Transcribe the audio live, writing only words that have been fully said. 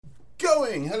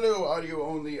going? Hello,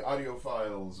 audio-only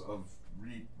audiophiles of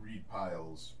read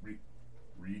piles.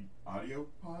 Read audio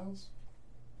piles?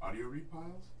 Audio read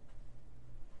piles?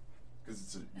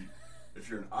 Because if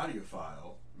you're an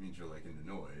audiophile, it means you're like into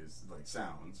noise, like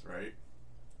sounds, right?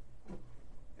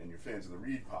 And you're fans of the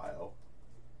read pile.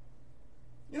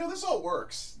 You know, this all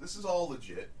works. This is all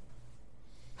legit.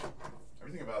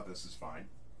 Everything about this is fine.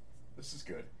 This is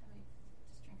good.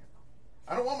 Just drink your coffee.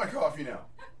 I don't want my coffee now.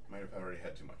 Might have already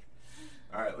had too much.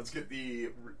 All right, let's get the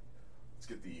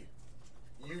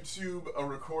YouTube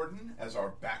recording as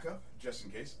our backup, just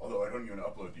in case. Although I don't even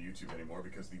upload to YouTube anymore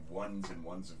because the ones and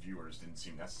ones of viewers didn't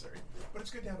seem necessary. But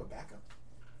it's good to have a backup.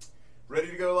 Ready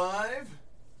to go live?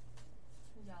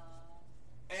 Yeah.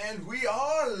 And we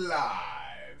are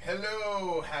live.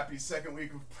 Hello, happy second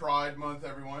week of Pride Month,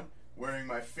 everyone. Wearing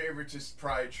my favoritist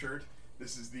Pride shirt.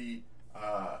 This is the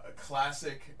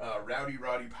classic Rowdy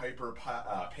Roddy Piper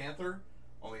Panther.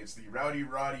 Only it's the Rowdy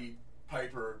Roddy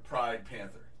Piper Pride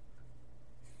Panther.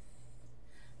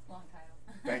 Long title.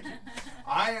 Thank you.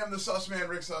 I am the Sussman,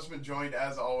 Rick Sussman, joined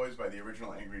as always by the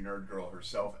original Angry Nerd Girl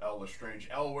herself, Elle Lestrange.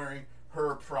 Elle wearing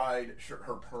her Pride shirt,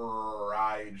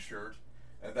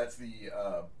 and that's the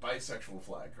bisexual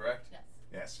flag, correct? Yes.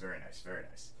 Yes, very nice, very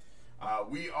nice.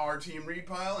 We are Team Read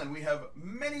Pile, and we have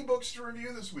many books to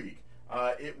review this week.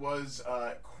 It was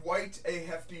quite a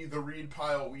hefty The Read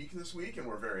Pile week this week, and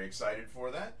we're very excited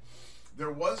for that.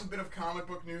 There was a bit of comic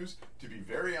book news. To be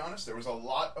very honest, there was a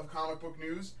lot of comic book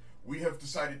news. We have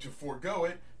decided to forego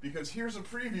it because here's a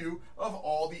preview of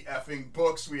all the effing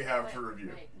books we have to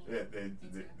review.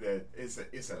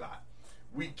 It's a lot.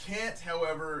 We can't,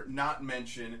 however, not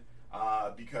mention,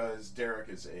 because Derek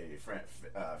is a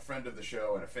friend of the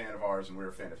show and a fan of ours, and we're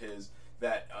a fan of his,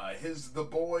 that The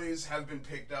Boys have been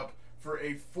picked up for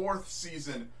a fourth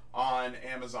season on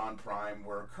Amazon Prime.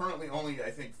 We're currently only,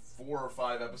 I think, 4 or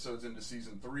 5 episodes into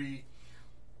season 3.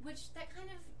 Which that kind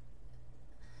of,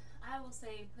 I will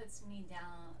say, puts me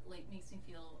down, like makes me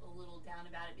feel a little down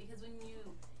about it, because when you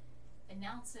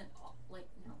announce it.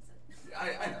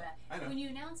 I know. When you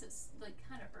announce it like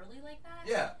kind of early like that,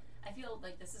 Yeah. I feel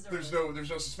like this is There's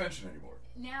no suspension anymore.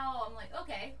 Now I'm like,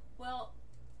 okay, well,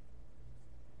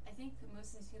 I think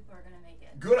most of these people are gonna make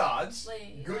it. Good odds.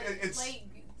 Like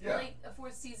Yeah. like a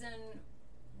fourth season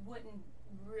wouldn't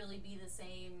really be the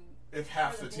same If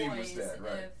half for the team was dead,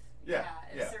 right?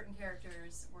 If certain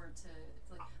characters were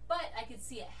to, but I could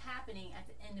see it happening at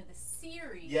the end of the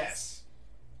series. Yes.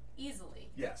 Easily.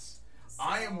 Yes. So,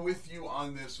 I am with you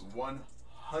on this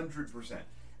 100%.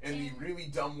 In the really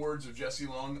dumb words of Jesse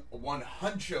Long,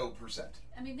 100%.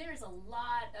 I mean, there's a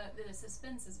lot of the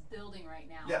suspense is building right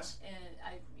now. Yes. And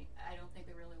I don't think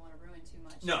we really want to ruin too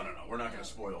much. No. We're not going to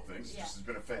spoil things. Yeah. This has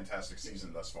been a fantastic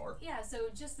season thus far. Yeah, so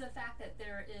just the fact that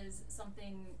there is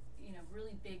something,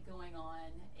 really big going on,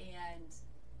 and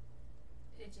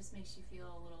it just makes you feel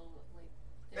a little like...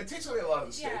 It takes away a lot of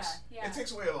the stakes. Yeah. It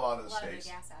takes away a lot of the stakes. A lot of the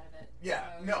gas out of it.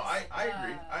 Yeah, So no, just,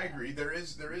 I agree. There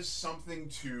is something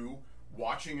to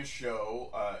watching a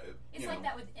show. It's like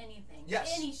that with anything.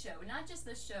 Yes. Any show, not just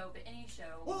this show, but any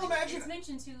show. Well, like, imagine it's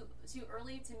mentioned too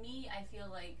early to me. I feel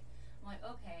like I'm like,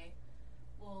 okay,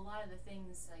 well, a lot of the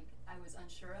things like I was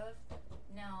unsure of,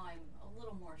 now I'm a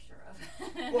little more sure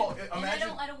of. Well, and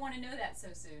imagine. I don't want to know that so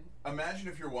soon. Imagine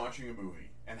if you're watching a movie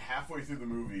and halfway through the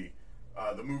movie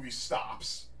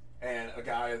stops and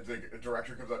the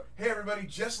director comes up. Hey, everybody,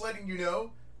 just letting you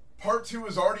know. Part 2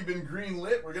 has already been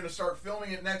green-lit. We're going to start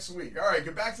filming it next week. All right,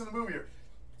 get back to the movie.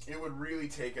 It would really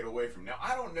take it away from... Now,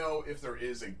 I don't know if there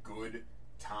is a good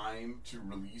time to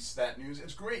release that news.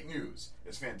 It's great news.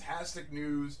 It's fantastic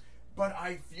news. But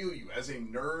I feel you. As a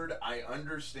nerd, I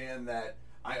understand that...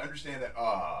 And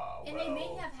they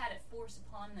may have had it forced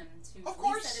upon them to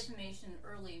release that information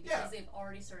early because they've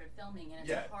already started filming, and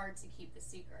it's hard to keep the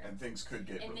secret. And things could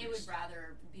get And released. they would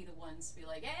rather be the ones to be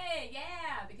like, hey,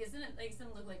 yeah, because then it makes them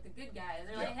look like the good guys.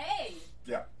 They're like, hey,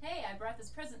 I brought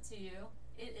this present to you.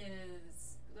 It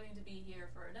is going to be here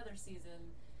for another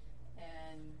season.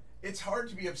 And it's hard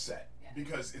to be upset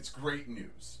because it's great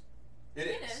news.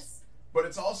 It is. But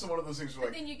it's also one of those things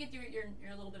where, then you get your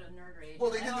little bit of nerd rage.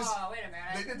 Well, they did this. Oh, wait a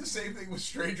minute. They did the same thing with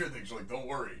Stranger Things. Like, don't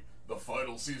worry, the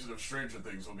final season of Stranger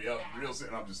Things will be out real soon.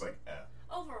 And I'm just like,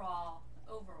 Overall,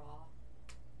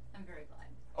 I'm very glad.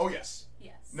 Oh yes.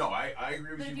 Yes. No, I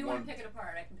agree with you. But if you want to pick it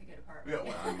apart, I can pick it apart. Yeah,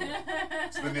 well, I mean,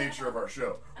 it's the nature of our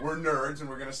show. We're nerds, and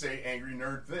we're going to say angry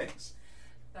nerd things.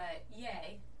 But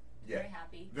yay. Very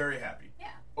happy. Very happy. Yeah.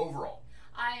 Overall.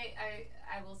 I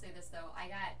will say this though. I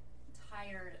got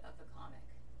tired of the comic.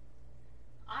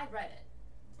 I read it.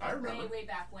 I remember. Way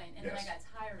back when, and then I got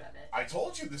tired of it. I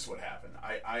told you this would happen.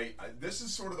 This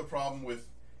is sort of the problem with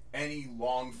any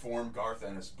long-form Garth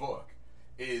Ennis book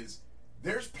is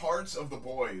there's parts of The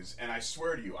Boys, and I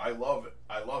swear to you, I love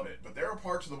it, but there are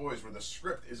parts of The Boys where the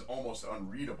script is almost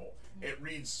unreadable. It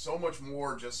reads so much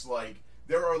more just like,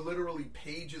 there are literally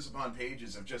pages upon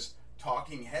pages of just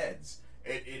talking heads.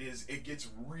 It gets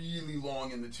really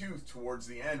long in the tooth towards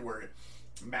the end where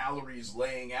Mallory's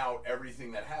laying out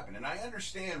everything that happened. And I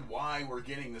understand why we're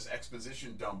getting this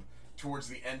exposition dump towards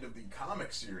the end of the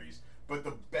comic series, but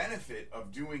the benefit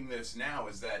of doing this now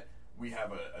is that we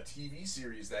have a TV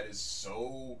series that is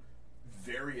so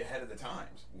very ahead of the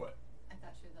times. What? I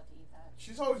thought she was about to eat that.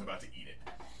 She's always about to eat it.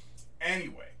 Okay.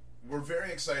 Anyway, we're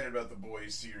very excited about The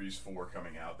Boys Series 4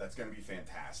 coming out. That's going to be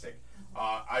fantastic.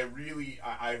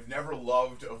 I've never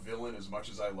loved a villain as much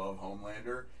as I love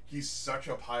Homelander. He's such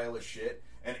a pile of shit,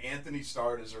 and Anthony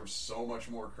Starr deserves so much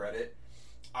more credit.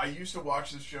 I used to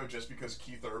watch this show just because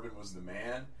Keith Urban was the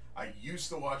man. I used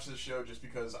to watch this show just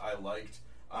because I liked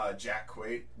Jack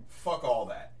Quaid. Fuck all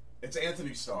that. It's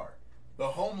Anthony Starr. The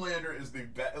Homelander is the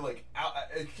best. Like,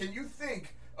 can you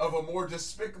think of a more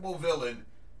despicable villain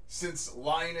since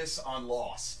Linus on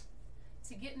Lost?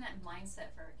 To get in that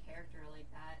mindset for a character like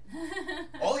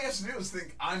that. All he has to do is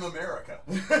think, I'm America.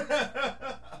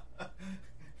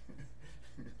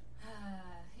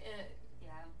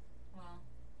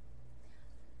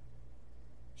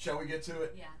 Shall we get to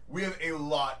it? Yeah. We have a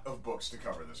lot of books to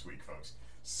cover this week, folks.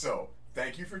 So,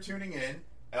 thank you for tuning in.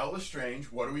 Elle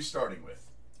Lestrange, what are we starting with?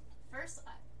 First,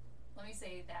 let me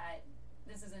say that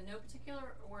this is in no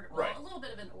particular order. Well, Right. a little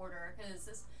bit of an order, because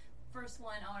this first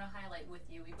one I want to highlight with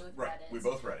you. We both Right. read it. We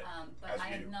both read it. But I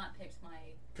have not picked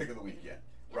my pick of the week yet.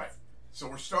 Yes. Right. So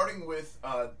we're starting with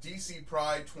DC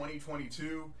Pride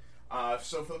 2022.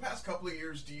 So for the past couple of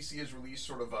years, DC has released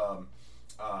sort of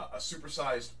a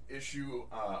supersized issue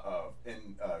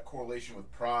in correlation with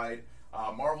Pride.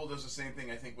 Marvel does the same thing,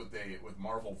 I think, with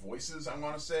Marvel Voices, I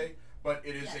want to say. But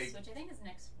it is which I think is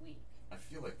next week. I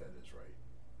feel like that is right.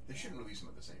 They shouldn't release them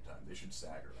at the same time. They should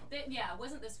stagger them. It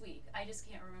wasn't this week. I just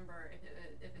can't remember if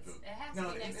it has to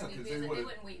be next week, because they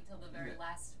wouldn't wait till the very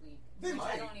last week. They which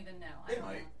might. I don't even know. They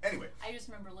might. Anyway. I just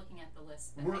remember looking at the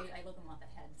list, but I look them off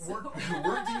ahead. So.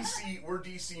 We're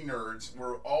DC nerds.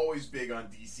 We're always big on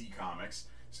DC comics.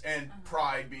 And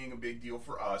Pride being a big deal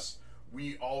for us,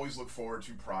 we always look forward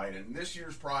to Pride. And this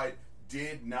year's Pride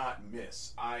did not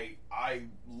miss. I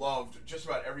loved just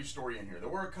about every story in here. There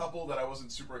were a couple that I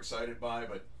wasn't super excited by,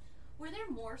 but... Were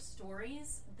there more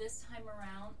stories this time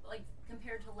around, like,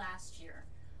 compared to last year?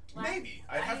 Maybe.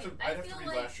 I'd have to read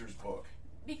last year's book.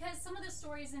 Because some of the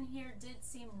stories in here did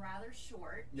seem rather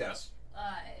short. Yes.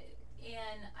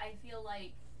 And I feel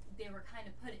like they were kind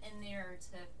of put in there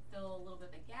to fill a little bit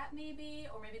of a gap, maybe,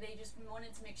 or maybe they just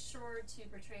wanted to make sure to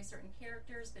portray certain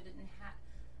characters, but didn't have.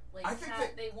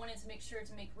 They wanted to make sure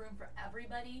to make room for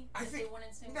everybody. I think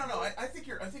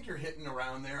you're hitting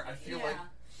around there. I feel like.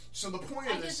 So the point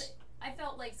of this. I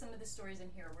felt like some of the stories in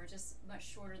here were just much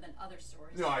shorter than other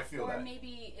stories. No, I feel that. Or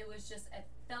maybe it was just, it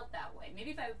felt that way.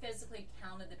 Maybe if I physically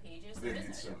counted the pages, there is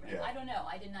no difference. Yeah. I don't know.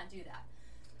 I did not do that.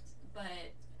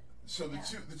 But. So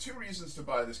the two reasons to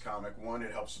buy this comic: one,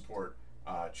 it helps support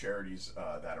charities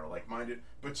that are like-minded,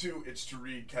 but two, it's to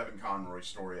read Kevin Conroy's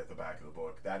story at the back of the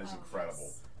book. That is incredible.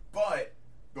 Yes. But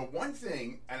the one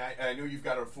thing, and I know you've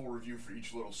got a full review for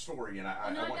each little story, and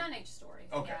I not want each story.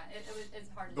 Okay. Yeah, it's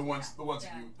hard to the do ones that.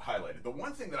 that you highlighted. The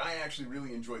one thing that I actually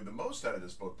really enjoyed the most out of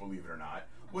this book, believe it or not,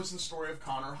 was the story of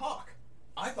Connor Hawke.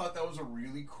 I thought that was a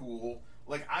really cool.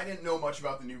 Like, I didn't know much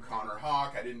about the new Connor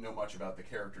Hawke. I didn't know much about the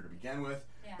character to begin with.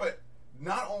 Yeah. But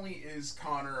not only is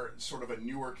Connor sort of a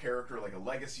newer character, like a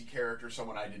legacy character,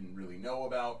 someone I didn't really know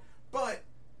about, but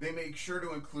they make sure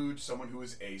to include someone who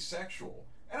is asexual.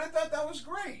 And I thought that was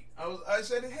great. I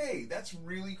said, hey, that's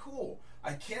really cool.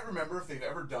 I can't remember if they've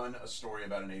ever done a story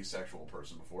about an asexual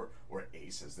person before, or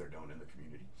ace as they're known in the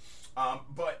community.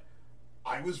 But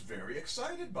I was very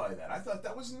excited by that. I thought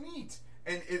that was neat.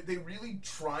 And they really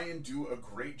try and do a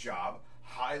great job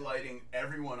highlighting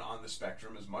everyone on the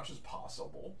spectrum as much as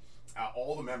possible,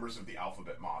 all the members of the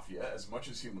Alphabet Mafia as much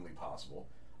as humanly possible.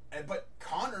 But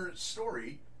Connor's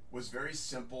story was very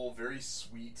simple, very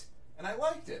sweet, and I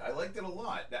liked it. I liked it a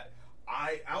lot.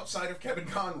 Outside of Kevin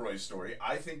Conroy's story,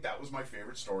 I think that was my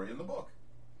favorite story in the book.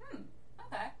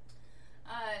 Okay.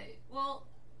 Well,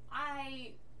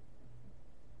 I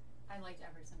liked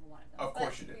every single one of them. Of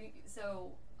course you did.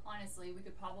 So honestly, we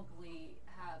could probably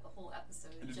have a whole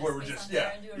episode and do a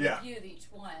review of each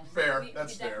one. Fair. We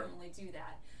definitely do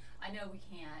that. I know we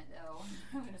can't, though.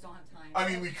 We just don't have time. I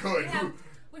mean, we could.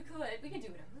 We could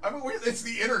do whatever. I mean, it's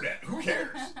the internet. Who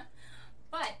cares?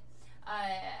 But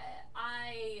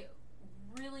I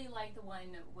really like the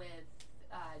one with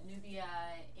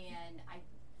and I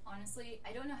honestly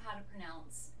I don't know how to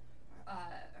pronounce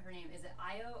her name. Is it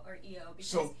Io or Io?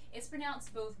 Because it's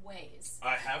pronounced both ways.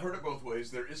 I have heard it both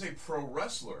ways. There is a pro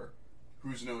wrestler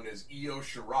who's known as Io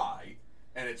Shirai,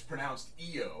 and it's pronounced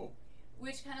Io.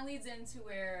 Which kind of leads into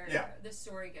where the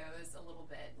story goes a little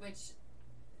bit, which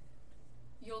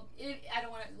I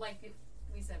don't want to, like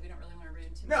we said, we don't really want to ruin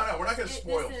too much. No, we're not going to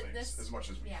spoil things as much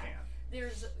as we can.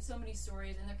 There's so many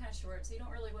stories, and they're kind of short, so you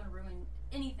don't really want to ruin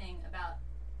anything about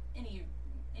any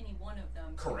one of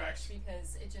them. Correct.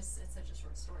 Because it's such a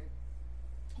short story.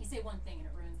 You say one thing and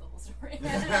it ruins the whole story.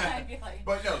 I feel like.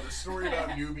 But no, the story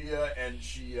about Nubia, and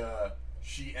she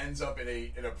ends up in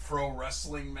a pro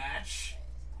wrestling match.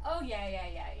 Oh yeah.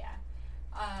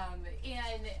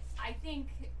 And I think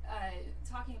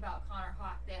talking about Connor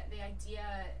Hawke, the idea,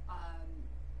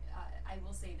 I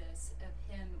will say this,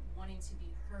 of him wanting to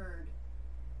be heard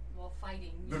while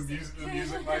fighting music. The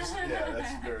music mice, yeah,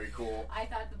 that's very cool. I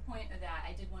thought the point of that,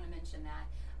 I did want to mention that,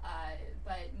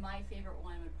 but my favorite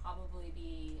one would probably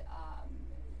be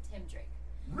Tim Drake.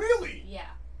 Really? Yeah.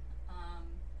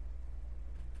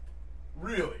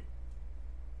 Really?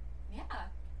 Yeah.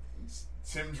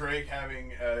 Tim Drake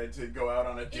having to go out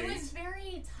on a date. It was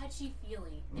very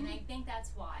touchy-feely, and I think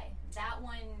that's why. That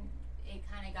one, it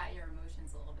kind of got your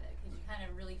emotions a little bit, because you kind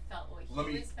of really felt what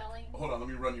he was feeling. Hold on, let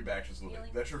me run you back just a little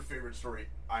bit. That's your favorite story,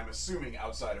 I'm assuming,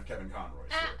 outside of Kevin Conroy.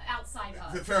 Outside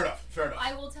of. Fair enough.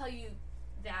 I will tell you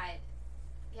that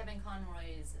Kevin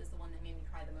Conroy is the one that made me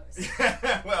cry the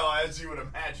most. Well, as you would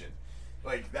imagine.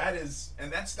 Like, that is,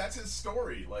 and that's his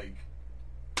story, like...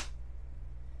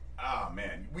 Ah,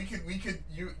 man, we could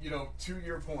you know, to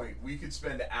your point, we could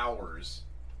spend hours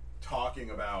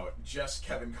talking about just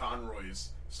Kevin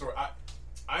Conroy's story.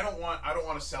 I don't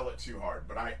want to sell it too hard,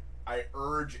 but I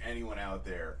urge anyone out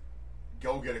there,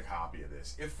 go get a copy of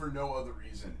this, if for no other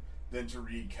reason than to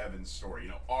read Kevin's story. You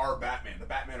know, our Batman, the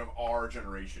Batman of our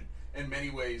generation. In many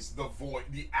ways,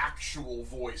 the actual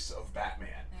voice of Batman.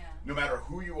 Yeah. No matter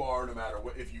who you are, no matter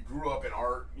what, if you grew up in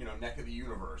our, you know, neck of the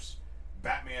universe,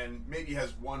 Batman maybe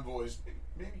has one voice,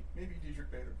 maybe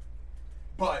Dietrich Bader,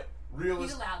 but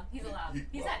he's allowed.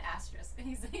 He's that asterisk.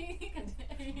 He can.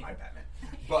 My Batman.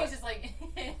 But he's just like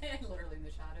literally in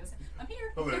the shadows. I'm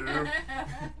here. Hello.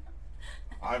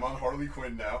 I'm on Harley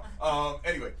Quinn now.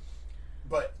 Anyway,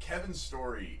 but Kevin's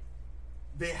story,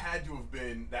 the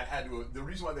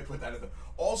reason why they put that in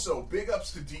also big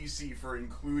ups to DC for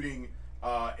including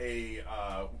a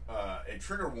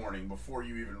trigger warning before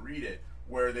you even read it,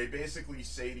 where they basically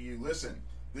say to you, listen,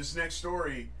 this next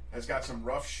story has got some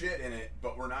rough shit in it,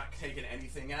 but we're not taking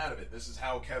anything out of it. This is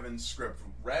how Kevin's script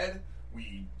read.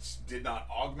 We did not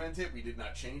augment it. We did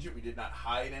not change it. We did not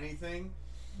hide anything.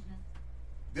 Mm-hmm.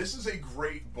 This is a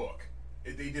great book.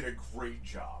 They did a great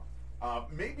job.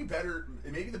 Maybe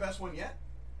the best one yet.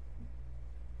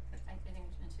 I think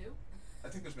there's been 2. I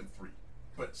think there's been 3,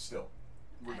 but still,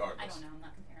 regardless. I don't know. I'm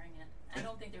not comparing it. I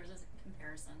don't think there was a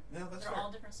comparison. No, that's They're fair.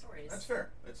 all different stories. That's fair.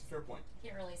 That's a fair point. You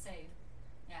can't really say.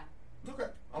 Yeah. Okay,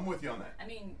 I'm with you on that. I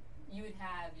mean, you would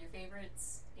have your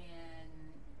favorites and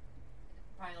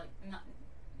probably not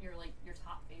your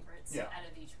top favorites out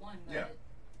of each one, but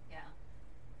yeah.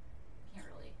 Can't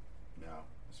really. No,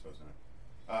 I suppose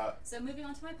not. So moving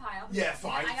on to my pile. Yeah,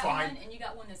 fine. I got one, and you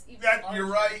got one that's even larger.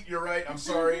 You're right. I'm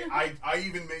sorry. I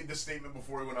even made the statement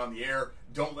before we went on the air.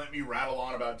 Don't let me rattle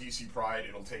on about DC Pride.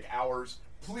 It'll take hours.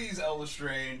 Please, Ella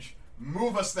Strange,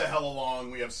 move us the hell along.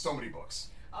 We have so many books.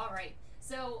 All right.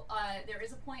 So there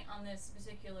is a point on this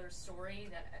particular story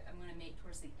that I'm going to make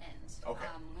towards the end. Okay.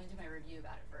 I'm going to do my review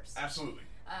about it first. Absolutely.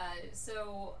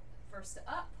 So first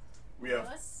up, we have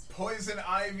Poison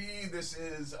Ivy. This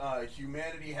is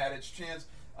Humanity Had Its Chance.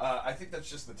 I think that's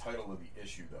just the title of the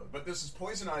issue, though. But this is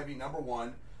Poison Ivy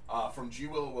 #1 from G.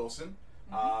 Willow Wilson.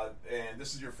 Mm-hmm. And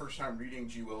this is your first time reading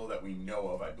G. Willow that we know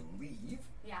of, I believe.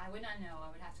 Yeah, I would not know. I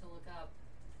would have to look up.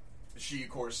 She, of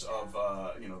course, of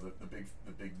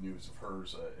the big news of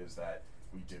hers is that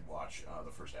we did watch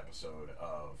the first episode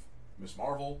of Ms.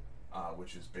 Marvel,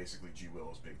 which is basically G.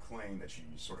 Willow's big claim that she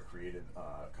sort of created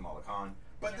Kamala Khan.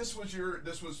 But this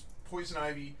was Poison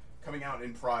Ivy coming out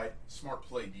in Pride. Smart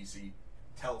play, DC.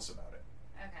 Tell us about it.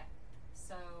 Okay,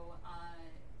 so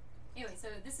anyway, so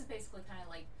this is basically kind of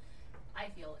like, I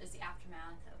feel, is the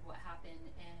aftermath of what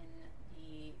happened in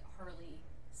the Harley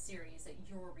series that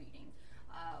you're reading.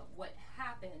 What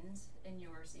happened in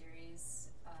your series,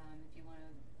 if you want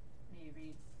to maybe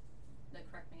read,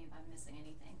 correct me if I'm missing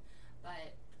anything,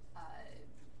 but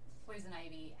Poison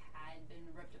Ivy had been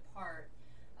ripped apart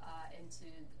into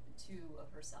 2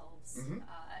 of herselves, mm-hmm.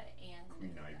 And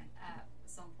Queen Ivy. At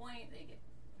some point they get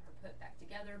her put back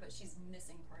together, but she's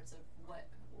missing parts of what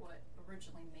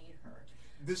originally made her.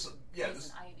 This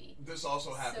Ivy. This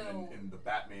also happened in the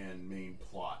Batman main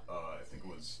plot. I think it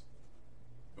was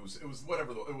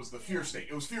whatever it was the Fear State.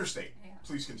 It was Fear State. Yeah.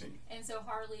 Please continue. And so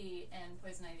Harley and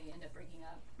Poison Ivy end up breaking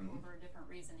up over different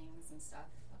reasonings and stuff.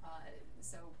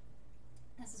 So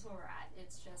this is where we're at.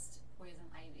 It's just Poison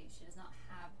Ivy. She does not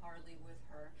have Harley with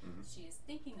her. She is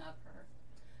thinking of her,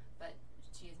 but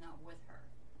she is not with her.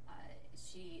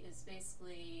 She is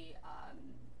basically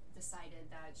decided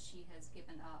that she has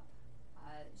given up.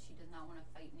 She does not want to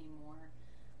fight anymore,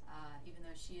 even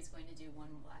though she is going to do one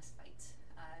last fight.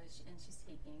 And she's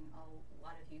taking a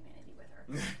lot of humanity with her.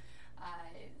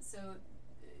 So,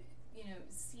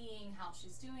 seeing how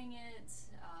she's doing it,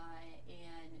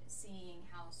 and seeing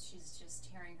how she's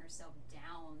just tearing herself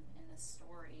down in the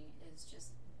story is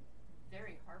just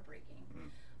very heartbreaking.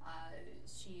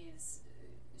 She's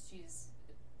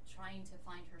trying to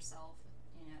find herself,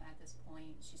 at this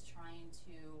point. She's trying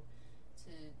to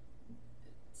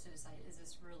decide, is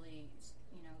this really,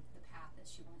 the path that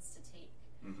she wants to take?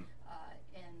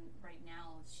 And right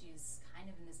now she's kind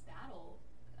of in this battle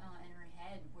in her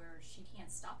head where she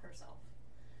can't stop herself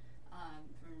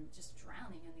from just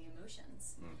drowning in the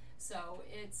emotions. So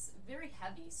it's a very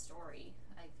heavy story,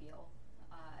 I feel.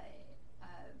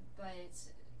 But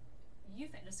you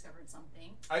discovered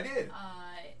something. I did.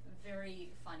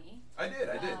 Very funny. I did.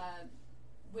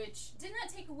 Which did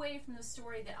not take away from the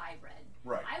story that I read.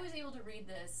 Right. I was able to read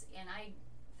this, and I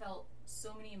felt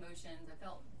so many emotions. I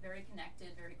felt very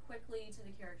connected very quickly to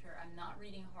the character. I'm not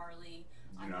reading Harley.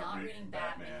 I'm not reading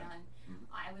Batman.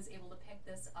 I was able to pick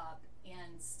this up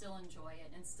and still enjoy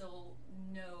it and still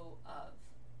know of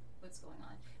what's going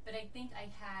on. But I think I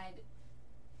had,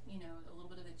 a little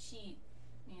bit of a cheat,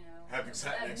 having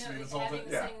sat next to you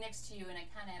sitting next to you, and I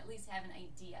kind of at least have an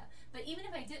idea. But even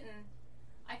if I didn't,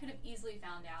 I could have easily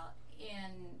found out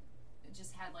and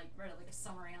just had read a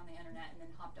summary on the internet and then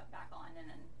hopped up back on and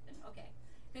then okay,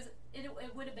 because it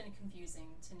would have been confusing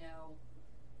to know,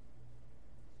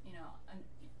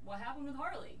 what happened with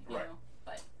Harley, right.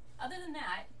 But other than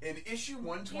that, in issue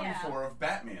 124 of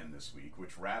Batman this week,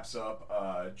 which wraps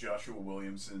up Joshua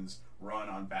Williamson's run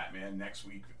on Batman next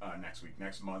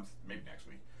month, maybe next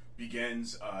week,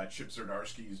 begins Chip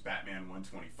Zdarsky's Batman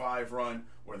 125 run,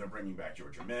 where they're bringing back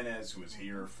George Jimenez, who is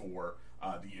here for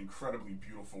the incredibly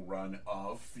beautiful run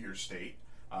of Fear State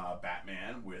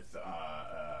Batman with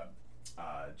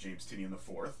James Tynion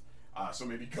IV. So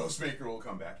maybe Ghostmaker will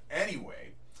come back.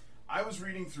 Anyway, I was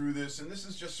reading through this, and this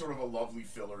is just sort of a lovely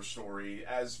filler story,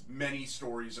 as many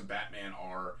stories of Batman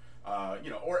are,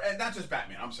 and not just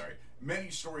Batman, I'm sorry. Many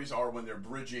stories are when they're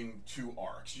bridging two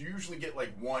arcs. You usually get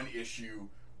one issue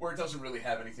where it doesn't really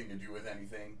have anything to do with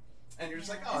anything, and you're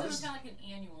just this is kind of like an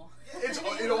annual.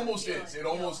 It almost is. It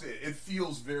almost is. It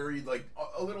feels very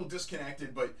a little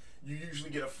disconnected, but you usually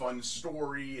get a fun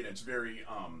story, and it's very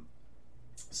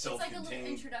self-contained. It's like a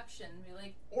little introduction,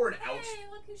 or an hey,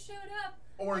 look who showed up.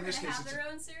 Or in this case, have their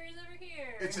own series over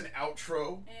here. It's an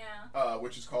outro, yeah.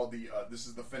 Which is called this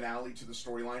is the finale to the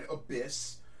storyline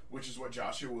Abyss, which is what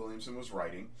Joshua Williamson was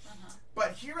writing.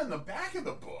 But here in the back of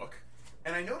the book,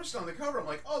 and I noticed on the cover, I'm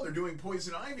like, oh, they're doing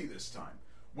Poison Ivy this time.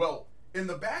 Well, in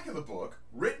the back of the book,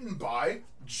 written by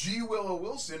G. Willow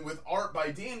Wilson with art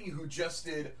by Danny, who just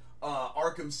did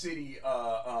Arkham City,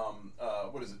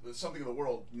 what is it? Something of the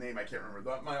World name I can't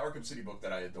remember. My Arkham City book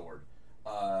that I adored.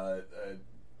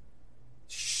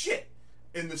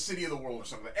 In the City of the World or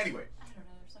something. Anyway. I don't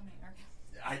know. There's so many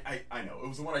Arkham. I know. It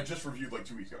was the one I just reviewed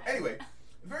 2 weeks ago. Anyway,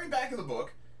 the very back of the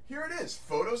book, here it is.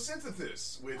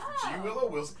 Photosynthesis with G. Willow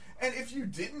Wilson. And if you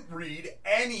didn't read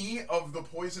any of the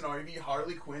Poison Ivy,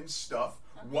 Harley Quinn stuff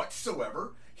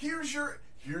whatsoever, here's your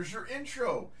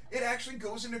intro. It actually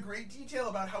goes into great detail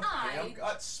about how Pam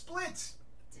got split.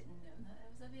 Didn't know that it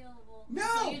was available. No.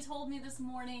 So you told me this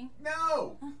morning.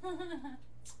 No.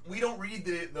 We don't read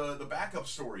the backup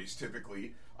stories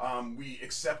typically. We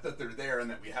accept that they're there and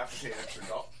that we have to pay extra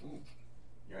dollars. Ooh,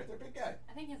 you right there, big guy.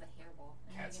 I think he has a hairball.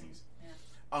 Cat sneeze.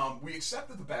 Yeah. We accept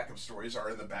that the backup stories are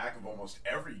in the back of almost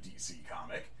every DC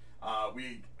comic.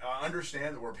 We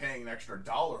understand that we're paying an extra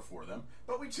 $1 for them,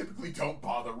 but we typically don't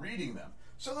bother reading them.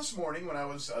 So this morning, when I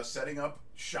was setting up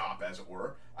shop, as it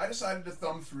were, I decided to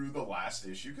thumb through the last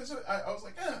issue because I was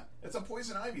like, it's a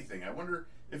Poison Ivy thing. I wonder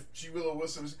if G. Willow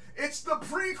Wilson was... It's the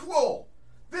prequel!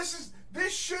 This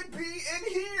should be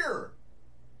in here!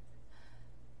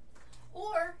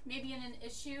 Or maybe in an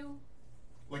issue...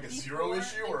 Like a zero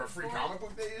issue or a free comic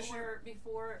book day issue? Or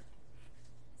before...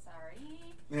 Sorry.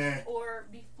 Yeah. Or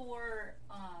before...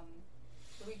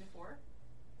 the week before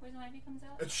Poison Ivy comes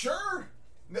out? Sure!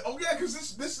 Oh yeah,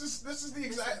 because this is the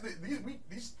exact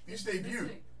these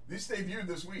debuted. These debuted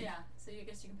this week. Yeah, so I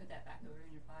guess you can put that back over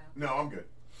in your file. No, I'm good.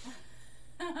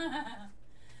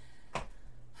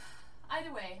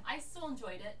 Either way, I still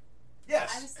enjoyed it.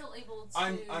 Yes. I was still able to.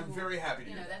 I'm very happy to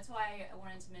hear that. That's why I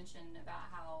wanted to mention about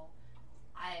how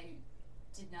I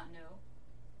did not know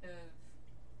of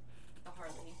the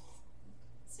Harley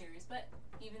series, but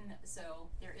even so,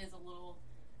 there is a little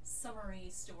summary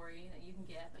story that you can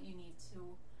get, but you need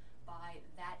to buy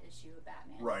that issue of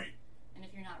Batman. Right. And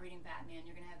if you're not reading Batman,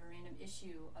 you're going to have a random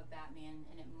issue of Batman,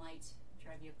 and it might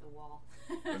drive you up the wall.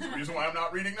 That's the reason why I'm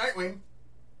not reading Nightwing.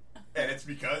 And it's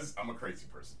because I'm a crazy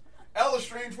person. Ella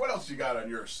Strange, what else you got on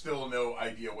your still no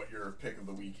idea what your pick of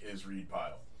the week is read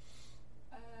pile?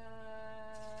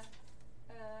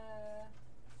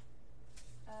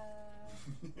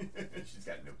 She's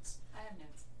got notes. I have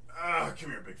notes.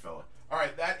 Come here, big fella. All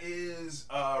right, that is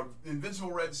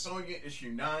Invincible Red Sonja,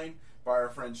 issue 9, by our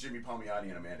friends Jimmy Palmiotti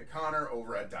and Amanda Connor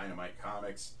over at Dynamite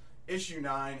Comics. Issue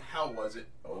 9, how was it?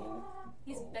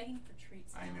 He's begging for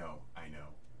treats now. I know.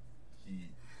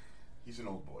 He's an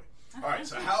old boy. All right,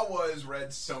 so how was Red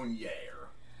Sonja?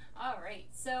 All right,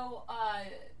 so,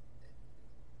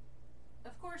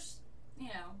 of course,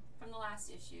 from the last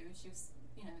issue, she was,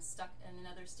 stuck in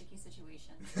another sticky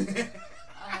situation.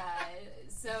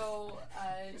 So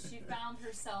she found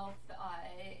herself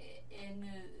in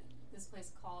this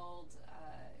place called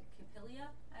Capilia,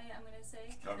 I'm going to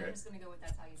say. Okay. I'm just going to go with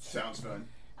that's how you say it. Sounds fun.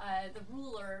 The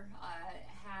ruler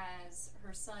has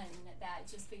her son that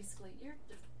just basically, you're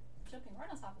jumping right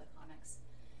on top of the comics.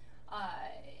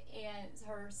 And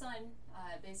her son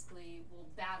basically will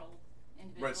battle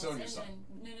individuals. Right, Sonja's son.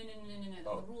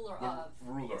 No. The ruler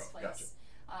of this place. Gotcha.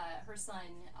 Her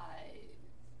son,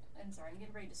 I'm sorry, I'm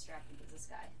getting very distracted with this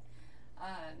guy.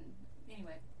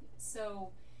 Anyway,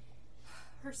 so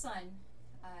her son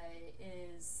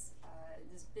is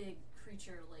this big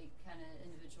creature-like kind of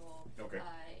individual. Okay.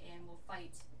 And will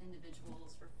fight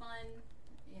individuals for fun.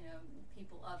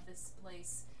 People of this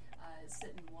place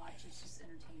sit and watch. It's just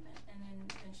entertainment, and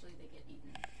then eventually they get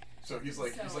eaten. So he's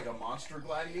like a monster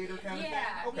gladiator kind of thing?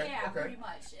 Yeah, okay. Pretty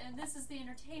much. And this is the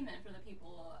entertainment for the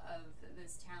people of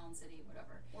this town, city,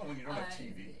 whatever. Well, when you don't have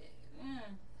TV.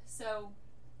 So,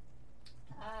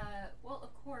 well,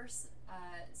 of course,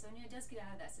 Sonja does get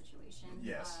out of that situation.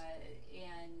 Yes.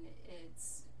 And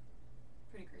it's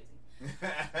pretty crazy.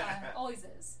 Always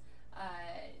is.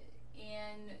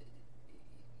 And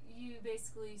you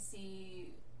basically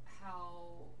see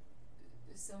how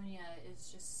Sonja is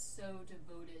just so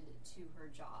devoted to her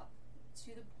job,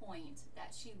 to the point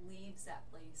that she leaves that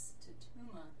place to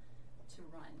Tuma to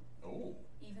run. Oh.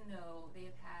 Even though they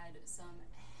have had some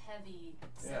heavy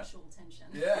sexual tension.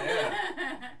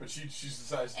 Yeah. But she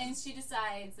decides. And she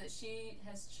decides that she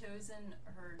has chosen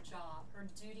her job. Her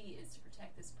duty is to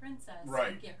protect this princess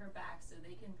and get her back so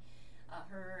they can,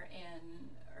 her and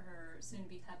her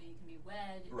soon-to-be hubby can be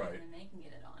wed, and then they can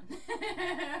get it on.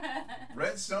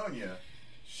 Red Sonja,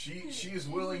 she is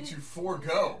willing to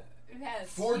forego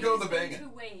the banging. To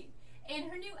wait.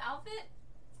 And her new outfit,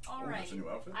 all right. That's a new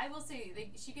outfit? I will say,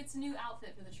 she gets a new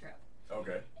outfit for the trip.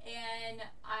 Okay. And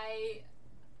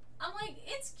I'm like,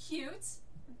 it's cute,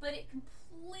 but it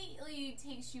completely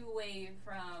takes you away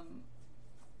from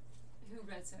who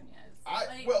Red Sonja is.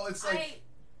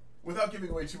 Without giving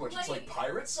away too much, it's like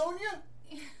Pirate Sonja?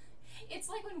 It's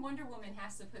like when Wonder Woman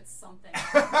has to put something to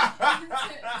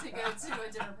go to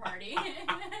a dinner party.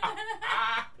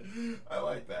 I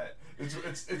like that.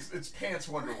 It's Pants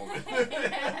Wonder Woman.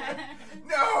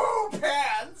 No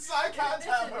pants! I can't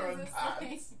have her in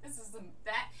pants.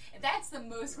 That's the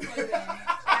most clothing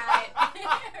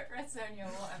that Red Sonja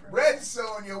will ever wear. Red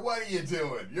Sonja, what are you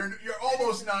doing? You're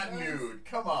almost not nude.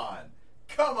 Come on.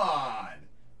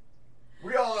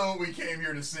 We all know what we came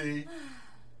here to see.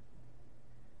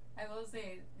 I will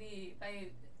say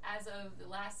as of the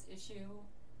last issue,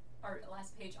 or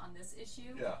last page on this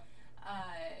issue,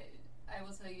 I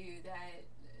will tell you that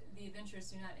the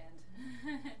adventures do not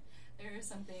end. There is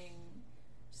something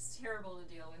just terrible to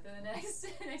deal with in the next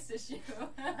issue,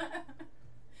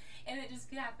 and it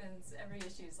just happens. Every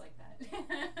issue is like that.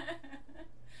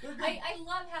 I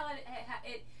love how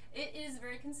it is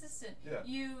very consistent. Yeah.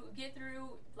 You get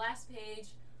through last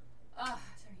page. Are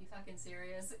you fucking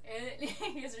serious?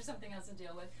 Is there something else to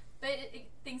deal with? But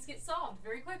things get solved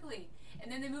very quickly,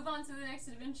 and then they move on to the next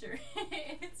adventure.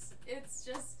 It's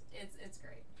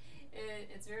great.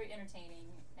 It's very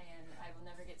entertaining, and I will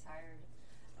never get tired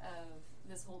of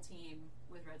this whole team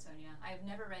with Red Sonja. I've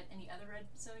never read any other Red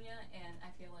Sonja, and I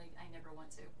feel like I never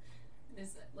want to.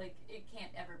 this, like, it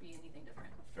can't ever be anything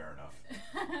different. Fair enough.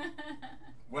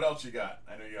 What else you got?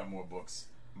 I know you got more books.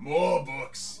 More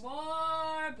books.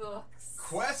 More books.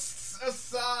 Quests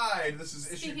aside, this is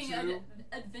Speaking issue 2. Of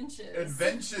adventures.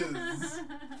 Adventures.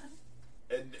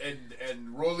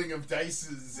 and rolling of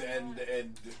dices and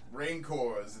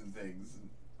rancors and things.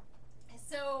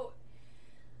 So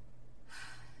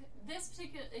this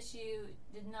particular issue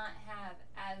did not have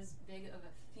as big of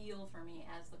a feel for me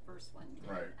as the first one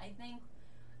did. Right. I think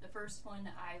the first one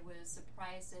I was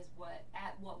surprised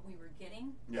at what we were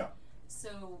getting. Yeah.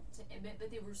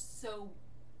 But they were so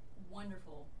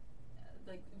wonderful,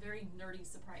 like very nerdy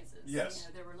surprises. Yes.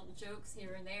 There were little jokes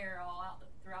here and there all out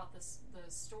throughout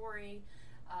the story.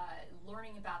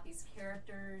 Learning about these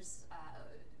characters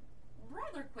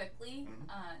rather quickly,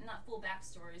 not full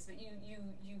backstories, but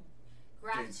you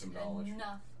grasped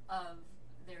enough of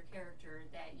their character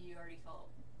that you already felt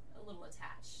a little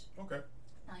attached. Okay.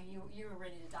 You were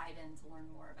ready to dive in to learn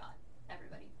more about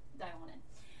everybody. Dive on in.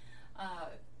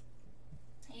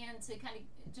 And to kind of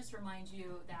just remind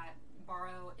you that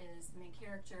Barrow is the main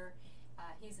character.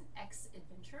 He's an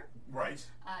ex-adventurer. Right.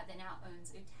 That now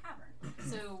owns a tavern.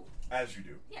 So. As you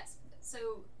do. Yes.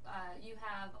 So you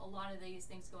have a lot of these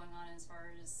things going on as far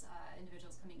as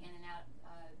individuals coming in and out,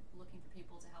 looking for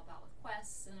people to help out with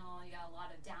quests and all. You got a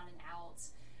lot of down and out,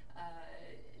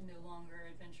 no longer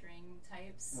adventuring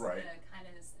types. Right. Kind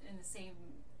of in the same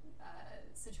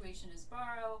situation as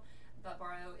Barrow, but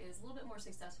Barrow is a little bit more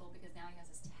successful because now he has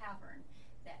this tavern.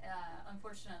 That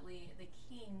unfortunately the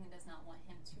king does not want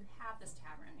him to have this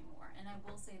tavern anymore. And I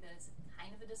will say that it's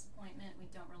kind of a disappointment. We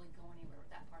don't really go anywhere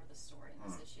with that part of the story in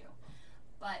this issue.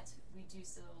 But we do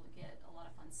still get a lot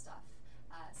of fun stuff.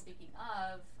 Speaking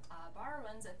of, Barrow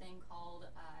runs a thing called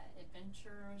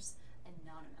Adventures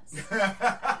Anonymous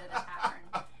out of the tavern.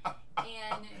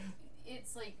 And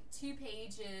it's like 2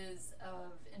 pages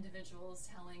of individuals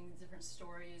telling different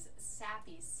stories,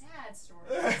 sappy, sad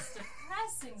stories,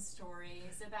 depressing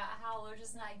stories about how they're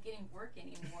just not getting work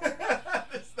anymore.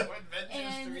 There's no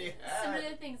adventures to be had. Some of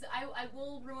the things, I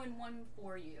will ruin one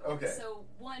for you. Okay. So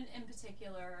one in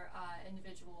particular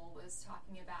individual was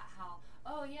talking about how,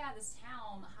 oh yeah, this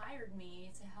town hired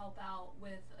me to help out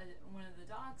with one of the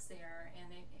dogs there,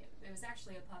 and it was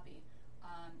actually a puppy.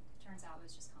 Turns out it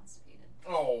was just constipated.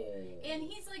 Oh. And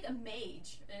he's like a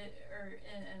mage,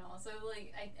 and also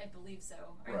like I believe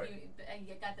so. Or right. I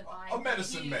got the vibe. A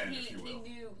medicine man, if you will. He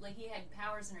knew, like, he had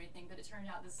powers and everything, but it turned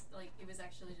out it was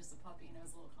actually just a puppy, and it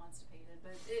was a little constipated.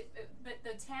 But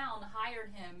the town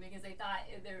hired him because they thought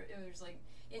it was like,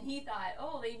 and he thought,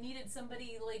 oh, they needed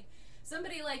somebody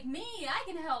like me. I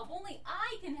can help. Only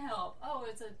I can help. Oh,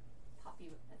 it's a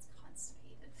puppy that's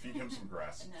constipated. Feed him some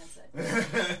grass. And that's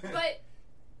it. But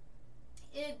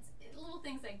it's little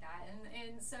things like that,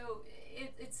 and so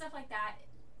it's stuff like that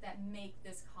make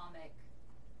this comic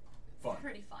fun.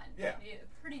 Pretty fun. Yeah.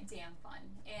 Pretty damn fun,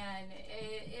 and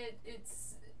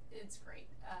it's great.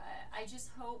 I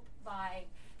just hope by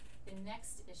the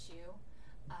next issue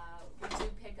we do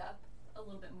pick up a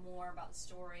little bit more about the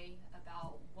story,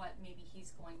 about what maybe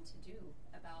he's going to do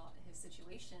about his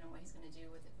situation and what he's going to do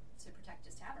with it to protect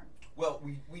his tavern. Well,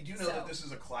 we do know that this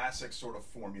is a classic sort of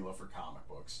formula for comic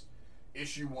books.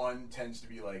 Issue 1 tends to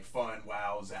be like fun,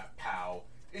 wow, zap, pow.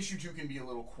 Issue 2 can be a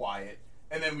little quiet,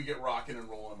 and then we get rocking and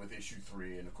rolling with issue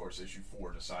 3, and of course issue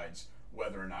 4 decides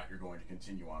whether or not you're going to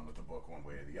continue on with the book one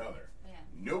way or the other. Yeah.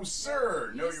 No,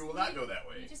 sir! No, you will not go that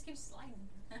way. He just keeps sliding.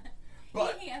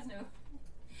 But he has no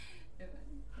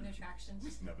traction.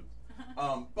 Just never.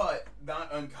 But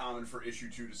not uncommon for issue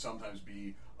 2 to sometimes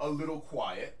be a little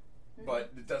quiet,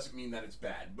 but it doesn't mean that it's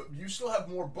bad. But you still have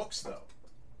more books, though.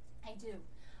 I do.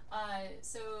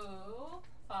 So,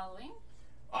 following.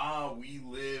 We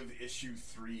Live issue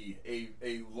 3,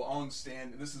 a long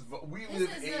stand. This is We This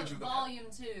Live is Age of the volume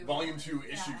 2. Volume 2,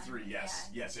 issue 3. Yes,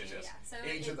 yeah. yes. Yeah. So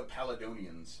Age of the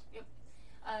Paladonians. Yep.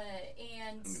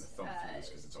 And I'm gonna thumb through this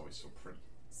because it's always so pretty.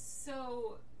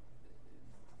 So.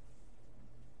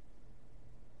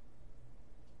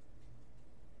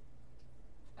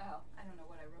 Oh, I don't know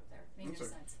what I wrote there. Made no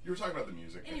sense. You were talking about the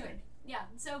music. Anyway, yeah.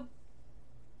 So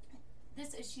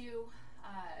this issue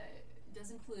does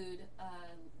include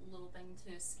a little thing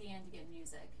to scan to get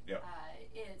music. Yep.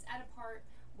 It's at a part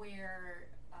where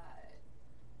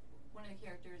one of the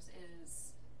characters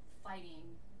is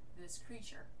fighting this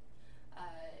creature,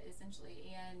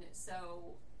 essentially, and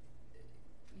so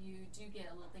you do get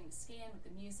a little thing to scan with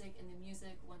the music, and the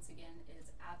music, once again,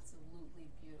 is absolutely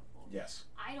beautiful. Yes.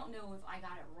 I don't know if I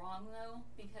got it wrong, though,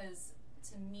 because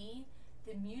to me,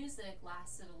 the music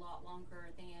lasted a lot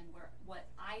longer than what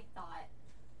I thought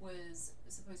was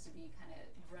supposed to be kind of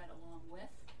read along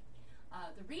with.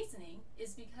 The reasoning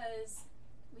is because...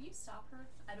 Will you stop her?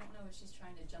 I don't know if she's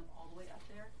trying to jump all the way up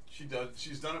there. She does.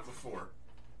 She's done it before.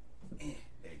 There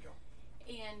you go.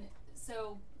 And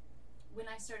so when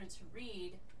I started to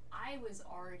read, I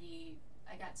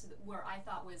got to where I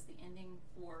thought was the ending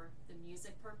for the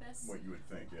music purpose. What you would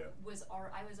think, yeah. I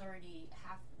was already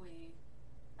halfway.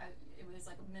 It was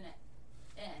like a minute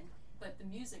in, but the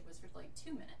music was for like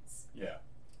 2 minutes. Yeah.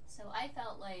 So I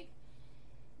felt like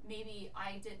maybe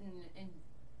I didn't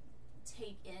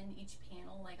take in each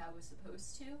panel like I was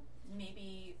supposed to.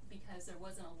 Maybe because there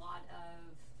wasn't a lot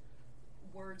of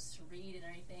words to read and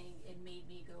everything, it made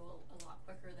me go a lot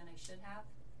quicker than I should have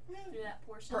through that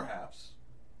portion. Perhaps.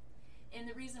 And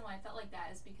the reason why I felt like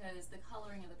that is because the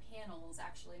coloring of the panels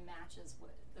actually matches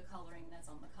what the coloring that's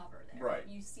on the cover there. Right.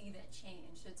 You see that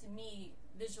change. So to me,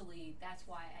 visually, that's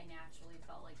why I naturally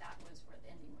felt like that was where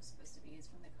the ending was supposed to be, is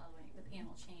when the coloring, the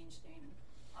panel changed and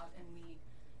we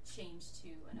changed to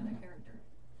another character.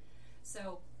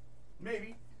 So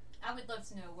maybe I would love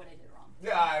to know what I did wrong.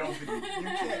 Yeah, I don't think you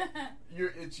can't.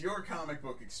 It's your comic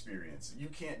book experience. You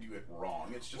can't do it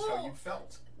wrong. It's just how you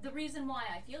felt. The reason why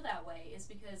I feel that way is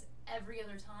because every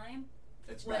other time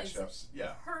it's matched up.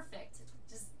 Yeah, perfect.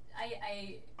 Just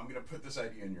I'm gonna put this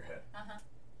idea in your head. Uh-huh.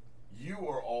 You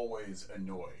are always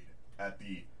annoyed at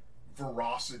the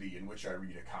veracity in which I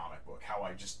read a comic book, how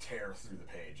I just tear through the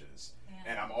pages.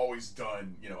 And I'm always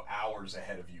done, hours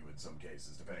ahead of you in some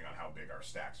cases, depending on how big our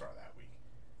stacks are that week.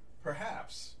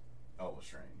 Perhaps, Ella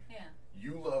Strange,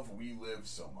 you love We Live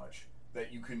so much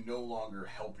that you can no longer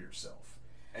help yourself,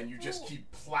 and you just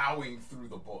keep plowing through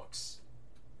the books.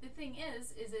 The thing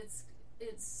is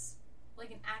it's like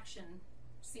an action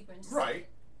sequence. Right.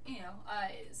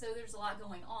 So there's a lot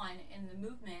going on in the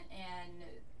movement, and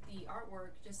the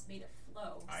artwork just made it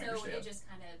flow. I so understand. it just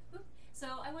kind of... So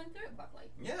I went through it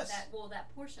quickly. Yes. That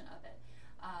portion of it.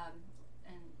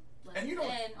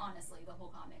 And honestly, the whole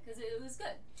comic, because it was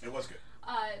good. It was good.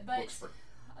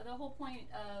 But the whole point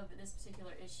of this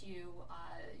particular issue,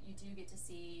 you do get to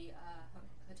see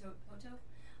Hoto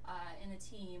and the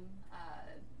team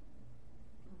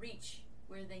reach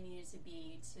where they needed to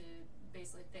be to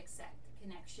basically fix that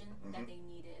connection that they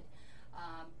needed.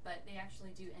 But they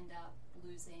actually do end up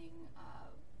losing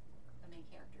a main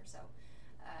character. So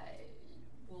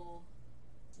you'll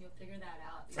figure that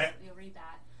out. You'll read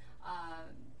that.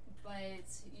 But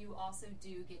you also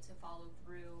do get to follow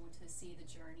through to see the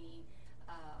journey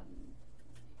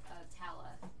of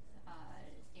Tala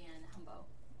and Humbo.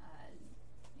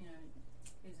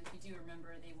 Because if you do remember,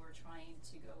 they were trying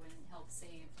to go and help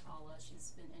save Tala.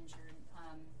 She's been injured.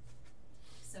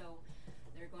 So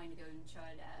they're going to go and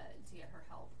try to get her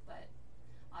help. But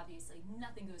obviously,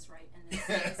 nothing goes right in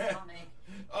this comic.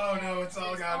 Oh no, it's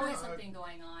all gone wrong. There's always something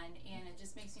going on, and it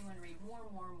just makes me want to read more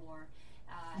and more and more.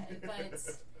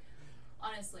 But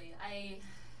honestly, I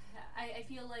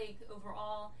feel like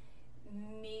overall,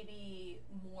 maybe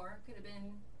more could have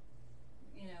been,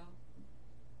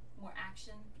 more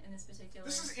action in this particular.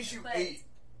 This is issue 8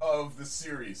 of the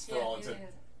series. For all intents.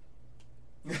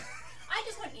 I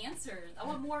just want answers. I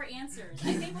want more answers.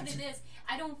 I think what it is,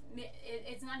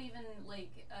 it's not even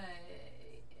like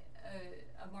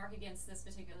a mark against this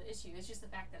particular issue. It's just the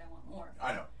fact that I want more.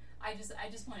 I know. I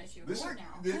just want issue more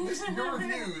now. Your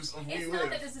reviews of We Live. It's not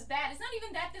that this is bad. It's not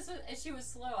even that issue is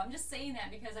slow. I'm just saying that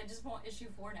because I just want issue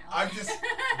 4 now.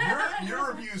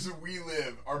 Your reviews of We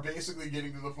Live are basically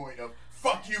getting to the point of,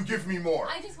 fuck you, give me more.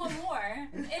 I just want more.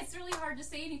 It's really hard to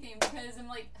say anything because I'm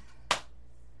like,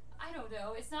 I don't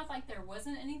know. It's not like there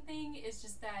wasn't anything. It's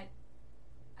just that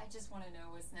I just want to know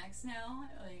what's next now.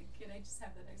 Like, can I just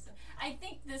have the next one? I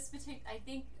think this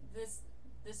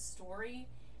story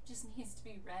just needs to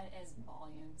be read as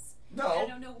volumes. No, I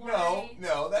don't know why.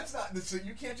 No, that's not. So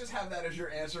you can't just have that as your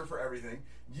answer for everything.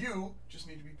 You just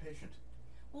need to be patient.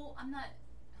 Well, I'm not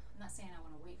saying I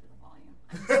want to wait for the volume.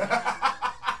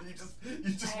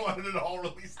 You just wanted it all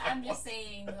released. I'm just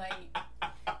saying, like,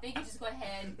 they could just go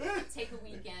ahead, take a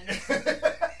weekend,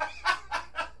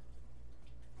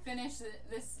 finish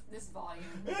this volume,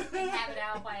 and have it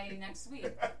out by next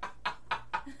week.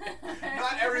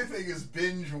 Not everything is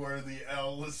binge-worthy,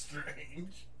 Ella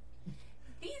Strange.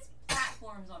 These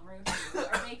platforms on Roku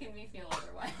are making me feel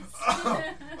otherwise.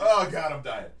 Oh God, I'm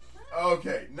dying.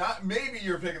 Okay, maybe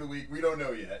your pick of the week. We don't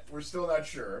know yet. We're still not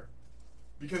sure.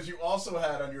 Because you also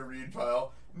had on your read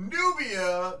pile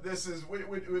Nubia. This is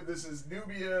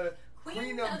Nubia,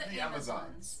 Queen of the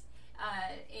Amazons.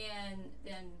 And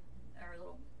then our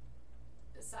little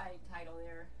side title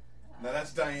there. Now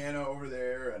that's Diana over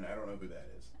there, and I don't know who that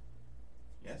is.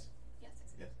 Yes? Yes.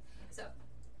 So,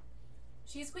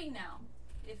 she's queen now.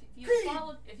 if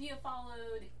you have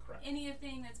followed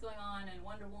anything that's going on in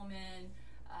Wonder Woman,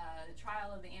 the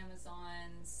Trial of the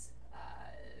Amazons,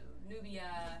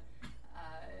 Nubia,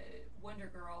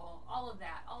 Wonder Girl, all of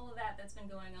that that's been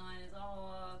going on is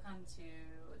all come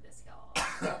to this hill.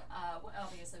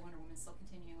 Obviously, Wonder Woman's still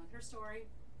continuing with her story,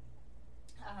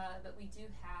 but we do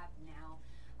have now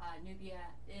Nubia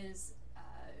is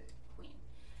queen.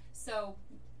 So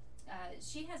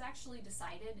she has actually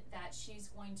decided that she's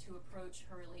going to approach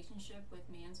her relationship with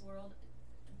Man's World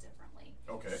differently.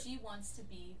 Okay. She wants to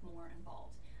be more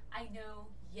involved. I know,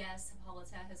 yes,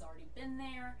 Hippolyta has already been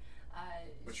there.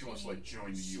 But she wants to like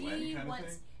join the UN kind of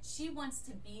thing? She wants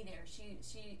to be there.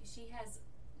 She has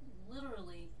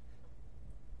literally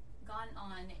gone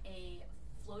on a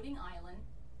floating island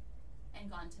and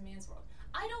gone to Man's World.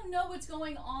 I don't know what's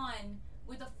going on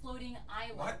with a floating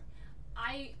island. What?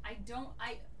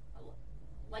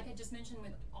 Like I just mentioned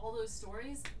with all those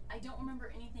stories, I don't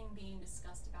remember anything being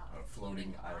discussed about a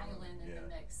floating island in the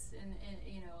mix. And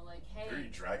you know, like, hey, very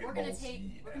Dragon we're Ball gonna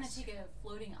Z-esque. we're gonna take a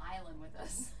floating island with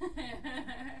us.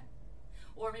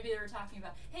 Or maybe they were talking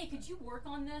about, hey, could you work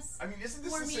on this? I mean, isn't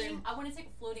this for the me? same? I want to take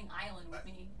a floating island with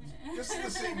me. Just in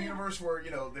the same universe where,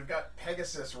 you know, they've got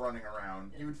Pegasus running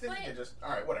around. You would think they could just, all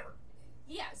right, whatever.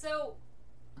 Yeah, so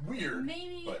weird.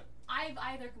 Maybe but I've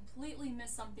either completely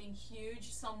missed something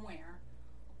huge somewhere,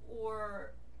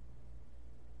 or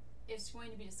it's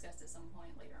going to be discussed at some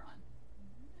point later on.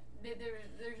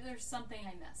 There's something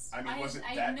I missed. I mean, was it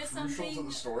that crucial to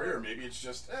the story, or maybe it's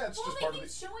just it's just part of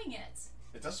it? Showing it.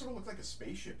 It does sort of look like a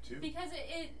spaceship too. Because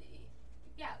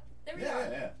yeah, there we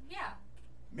are. Yeah.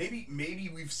 Maybe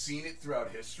we've seen it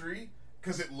throughout history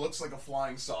because it looks like a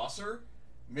flying saucer.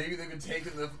 Maybe they've been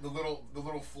taking the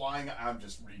little flying. I'm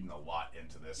just reading a lot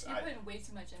into this. You're putting way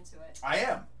too much into it. I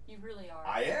am. You really are.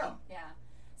 I am. Yeah.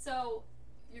 So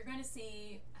you're going to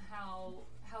see how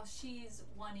she's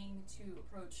wanting to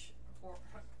approach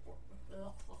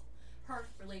her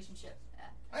relationship.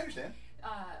 I understand.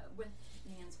 With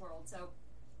Man's World. So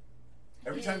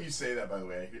every time you say that, by the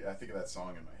way, I think of that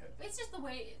song in my head. It's just the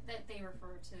way that they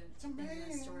refer to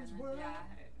Man's story.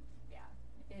 Yeah.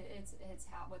 It's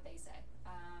what they say.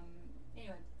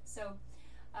 Anyway, so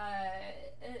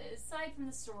aside from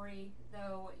the story,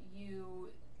 though,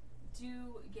 you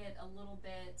do get a little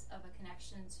bit of a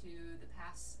connection to the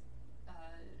past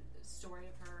story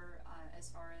of her, as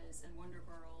far as in Wonder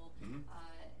Girl, mm-hmm.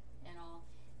 And all.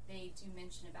 They do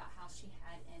mention about how she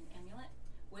had an amulet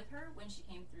with her when she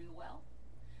came through the well.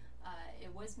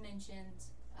 It was mentioned.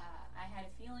 I had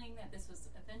a feeling that this was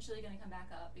eventually going to come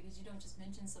back up, because you don't just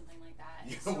mention something like that.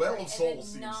 Yeah, the Well of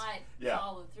Souls seems not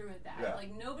follow through with that. Yeah.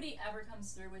 Like, nobody ever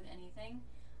comes through with anything,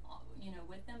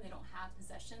 with them. They don't have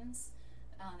possessions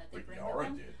that they bring Yara with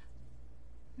them.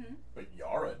 Did. But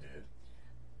Yara did.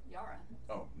 Yara.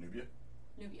 Oh, Nubia?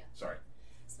 Nubia. Sorry.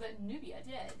 But Nubia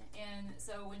did, and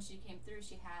so when she came through,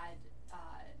 she had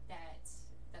that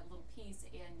little piece,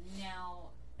 and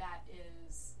now that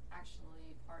is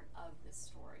actually part of the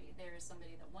story. There's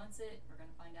somebody that wants it. We're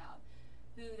going to find out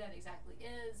who that exactly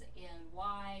is and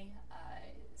why.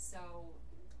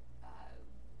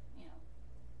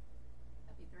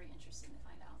 That'd be very interesting to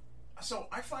find out. So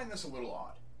I find this a little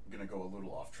odd. I'm going to go a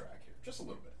little off track here, just a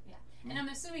little bit. Yeah, and I'm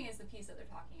assuming it's the piece that they're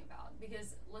talking about,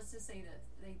 because let's just say that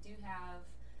they do have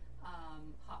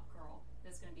Hawk Girl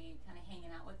that's going to be kind of hanging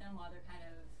out with them while they're kind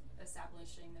of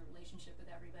establishing their relationship with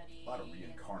everybody. A lot of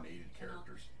reincarnated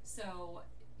characters. So,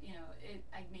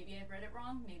 maybe I've read it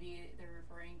wrong. Maybe they're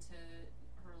referring to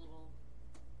her little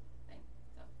thing.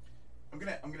 So I'm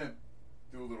gonna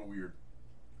do a little weird,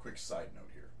 quick side note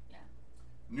here. Yeah.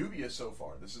 Nubia so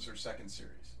far, this is her second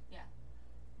series. Yeah.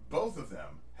 Both of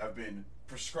them have been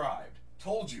prescribed,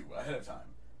 told you ahead of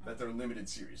time that they're limited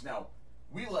series. Now,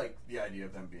 we like the idea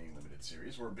of them being limited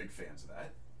series. We're big fans of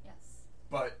that. Yes.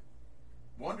 But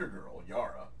Wonder Girl,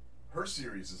 Yara, her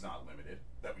series is not limited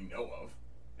that we know of.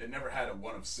 It never had a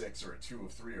 1 of 6 or a 2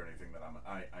 of 3 or anything that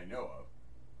I know of.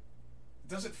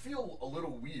 Does it feel a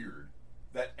little weird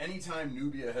that anytime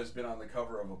Nubia has been on the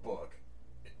cover of a book,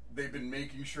 they've been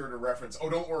making sure to reference, oh,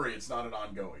 don't worry, it's not an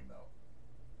ongoing, though?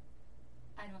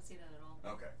 I don't see that at all.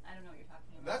 Okay. I don't know what you're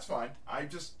talking about. That's fine. I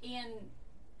just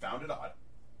found it odd.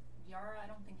 Yara, I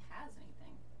don't think has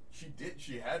anything. She did.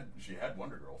 She had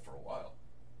Wonder Girl for a while.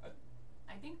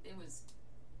 I think it was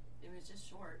just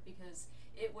short, because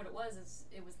what it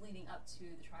was leading up to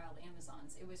the Trial of the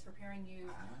Amazons. It was preparing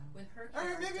you with her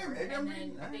character, maybe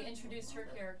and then they introduced her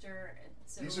character.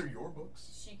 So these are your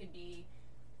books. She could be.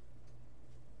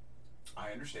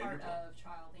 I understand part your point. of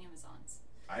Trial of the Amazons.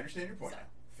 I understand your point. So,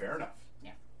 fair enough.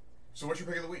 Yeah. So what's your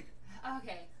pick of the week?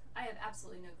 Okay, I have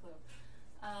absolutely no clue.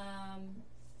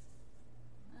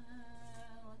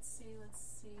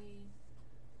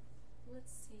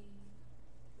 Let's see.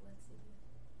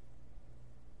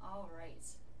 All right.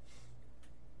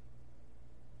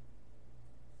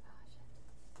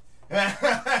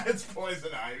 It's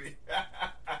Poison Ivy. I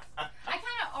kind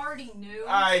of already knew.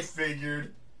 I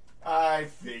figured.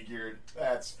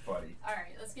 That's funny. All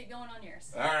right, let's get going on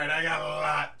yours. All right, I got a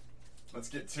lot. Let's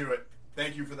get to it.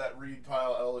 Thank you for that read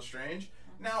pile, Ella Strange.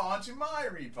 Now on to my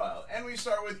read pile. And we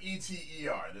start with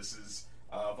E.T.E.R. This is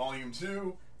volume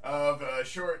 2 of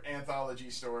short anthology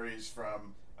stories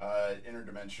from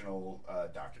Interdimensional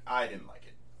Doctor. I didn't like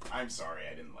it. I'm sorry,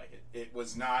 I didn't like it. It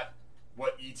was not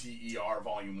what E.T.E.R.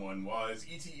 volume 1 was.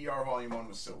 E.T.E.R. volume 1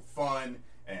 was so fun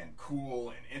and cool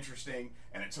and interesting,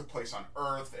 and it took place on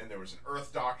Earth, and there was an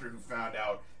Earth doctor who found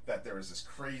out that there was this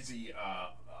crazy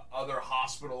other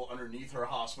hospital underneath her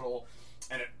hospital,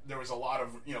 and there was a lot of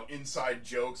inside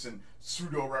jokes and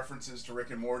pseudo references to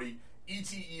Rick and Morty.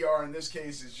 E.T.E.R. in this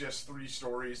case is just 3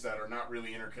 stories that are not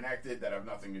really interconnected, that have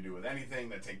nothing to do with anything,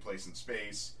 that take place in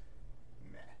space.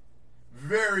 Meh.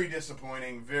 Very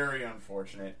disappointing, very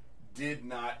unfortunate. Did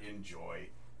not enjoy.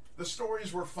 The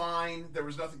stories were fine. There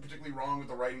was nothing particularly wrong with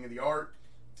the writing of the art.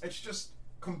 It's just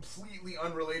completely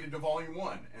unrelated to volume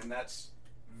 1, and that's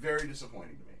very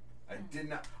disappointing to me.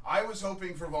 I was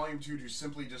hoping for volume 2 to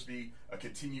simply just be a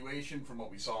continuation from what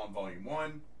we saw in volume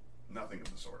 1. Nothing of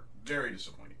the sort. Very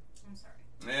disappointing. I'm sorry.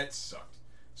 It sucked.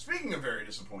 Speaking of very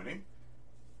disappointing,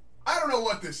 I don't know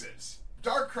what this is.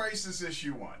 Dark Crisis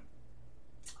issue 1.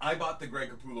 I bought the Greg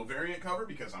Capullo variant cover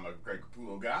because I'm a Greg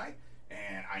Capullo guy,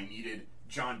 and I needed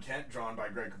John Kent drawn by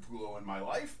Greg Capullo in my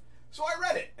life, so I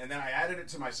read it, and then I added it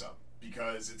to my sub,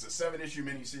 because it's a 7-issue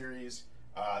miniseries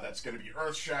that's going to be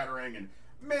earth-shattering, and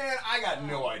man, I got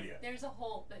no idea. There's a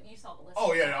whole, but you saw the list.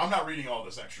 Oh yeah, I'm not reading all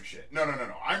this extra shit. No.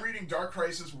 I'm reading Dark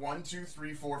Crisis 1, 2,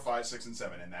 3, 4, 5, 6, and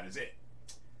 7, and that is it.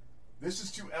 This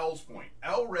is to L's point.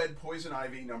 L read Poison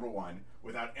Ivy #1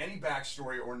 without any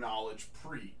backstory or knowledge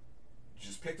pre. You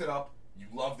just picked it up, you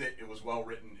loved it, it was well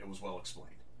written, it was well explained.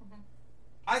 Mm-hmm.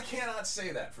 I cannot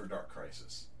say that for Dark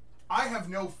Crisis. I have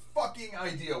no fucking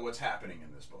idea what's happening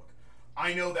in this book.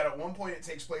 I know that at one point it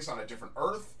takes place on a different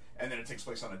Earth, and then it takes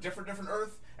place on a different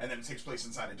Earth, and then it takes place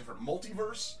inside a different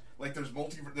multiverse. Like there's a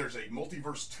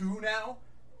multiverse 2 now.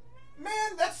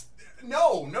 Man, that's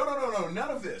no, none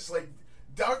of this. Like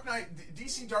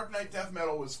DC Dark Knight Death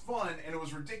Metal was fun, and it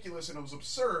was ridiculous, and it was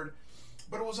absurd,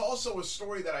 but it was also a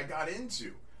story that I got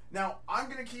into. Now, I'm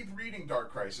going to keep reading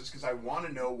Dark Crisis because I want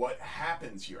to know what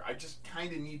happens here. I just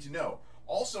kind of need to know.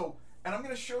 Also, and I'm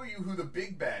going to show you who the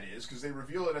big bad is because they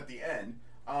reveal it at the end,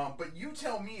 but you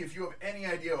tell me if you have any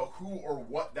idea who or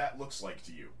what that looks like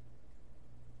to you.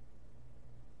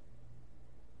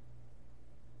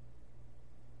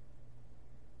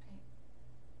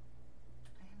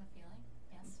 I have a feeling,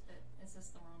 yes, but is this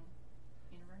the wrong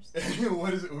universe?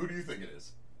 What is it? Who do you think it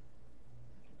is?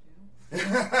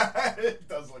 It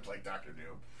does look like Dr.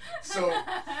 Doom. So,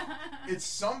 it's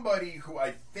somebody who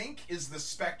I think is the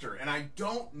Spectre, and I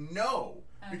don't know,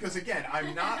 because again,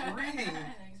 I'm not reading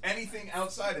anything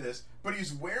outside of this, but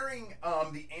he's wearing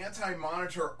the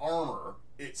Anti-Monitor armor,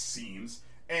 it seems,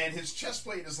 and his chest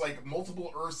plate is like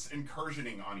multiple Earths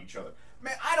incursioning on each other.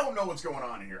 Man, I don't know what's going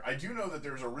on here. I do know that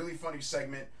there's a really funny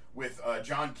segment with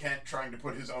John Kent trying to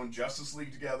put his own Justice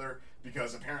League together,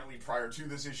 because apparently prior to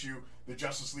this issue, the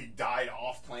Justice League died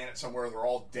off planet somewhere. They're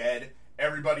all dead.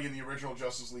 Everybody in the original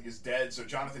Justice League is dead, so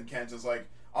Jonathan Kent is like,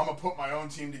 I'm going to put my own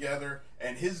team together,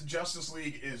 and his Justice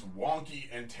League is wonky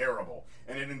and terrible.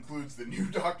 And it includes the new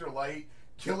Dr. Light,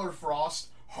 Killer Frost,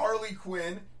 Harley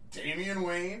Quinn, Damian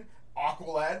Wayne,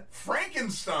 Aqualad,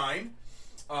 Frankenstein,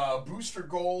 Booster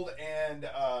Gold, and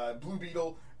Blue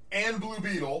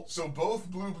Beetle, so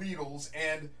both Blue Beetles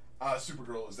and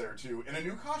Supergirl is there too, in a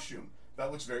new costume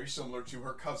that looks very similar to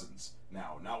her cousins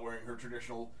now, not wearing her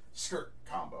traditional skirt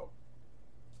combo.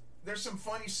 There's some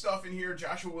funny stuff in here.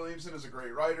 Joshua Williamson is a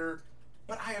great writer,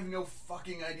 but I have no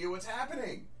fucking idea what's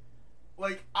happening.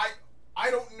 Like,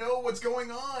 I don't know what's going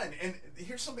on. And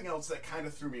here's something else that kind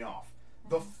of threw me off.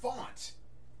 The font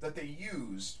that they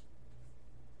used,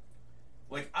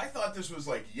 like, I thought this was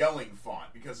like yelling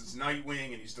font because it's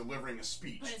Nightwing and he's delivering a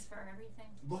speech. But it's for everything.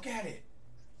 Look at it.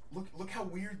 Look how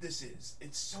weird this is.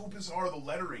 It's so bizarre, the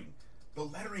lettering. The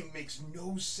lettering makes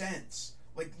no sense.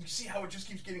 Like, you see how it just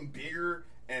keeps getting bigger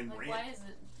and... Like, why is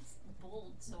it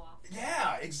bold so often?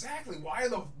 Yeah, exactly. Why are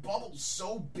the bubbles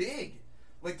so big?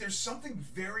 Like, there's something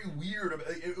very weird about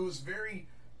it. It was very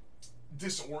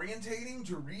disorientating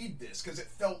to read this because it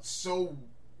felt so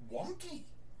wonky,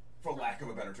 for lack of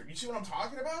a better term. You see what I'm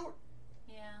talking about?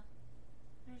 Yeah.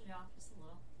 There's you off just a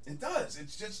little. It does.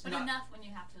 It's just but not enough when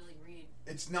you have to like read.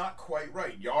 It's not quite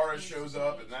right. Yara shows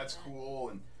up, and that's cool.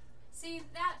 And see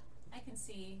that I can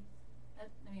see.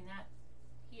 That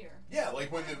here. Yeah,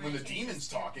 like when the demon's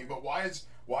talking, but why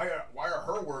are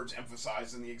her words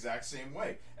emphasized in the exact same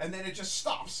way? And then it just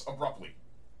stops abruptly.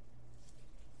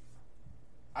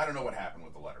 I don't know what happened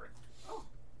with the lettering. Oh.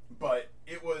 But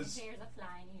it was. Here's a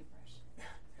flying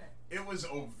airbrush. It was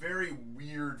a very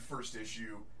weird first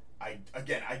issue. I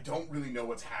don't really know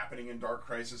what's happening in Dark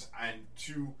Crisis, and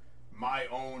to my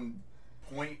own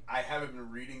point, I haven't been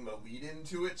reading the lead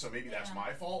into it, so maybe that's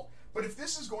my fault. But if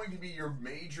this is going to be your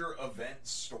major event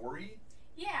story,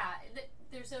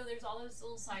 there's all those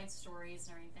little side stories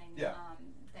and everything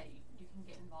that you can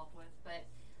get involved with, but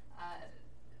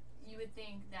you would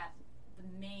think that the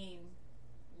main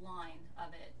line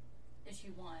of it,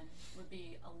 issue 1, would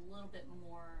be a little bit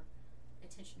more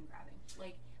attention grabbing,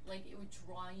 like it would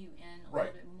draw you in a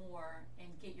little bit more and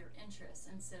get your interest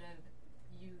instead of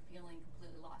you feeling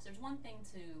completely lost. There's one thing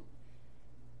to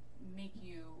make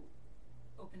you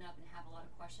open up and have a lot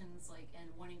of questions, and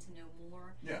wanting to know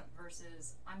more,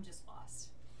 versus I'm just lost.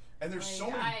 And there's so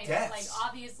many deaths.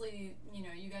 Obviously,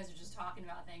 you guys are just talking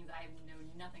about things I know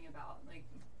nothing about.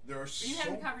 Are you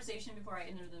having a conversation before I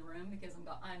enter the room because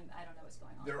I don't know what's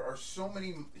going on. There are so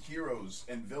many heroes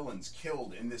and villains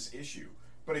killed in this issue.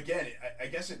 But again, I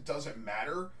guess it doesn't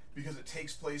matter because it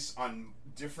takes place on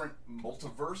different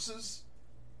multiverses.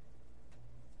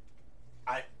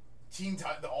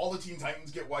 All the Teen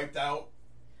Titans get wiped out.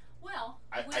 Well,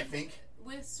 I think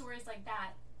with stories like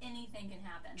that, anything can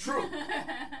happen. True.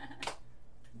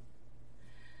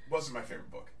 Wasn't my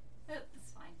favorite book.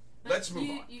 That's fine. But let's move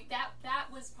on.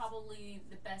 That was probably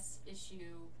the best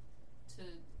issue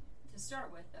to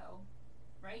start with, though,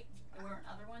 right? There weren't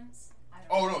other ones.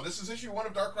 No, this is issue 1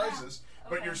 of Dark Crisis,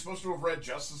 but you're supposed to have read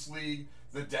Justice League,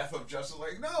 The Death of Justice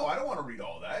League. No, I don't want to read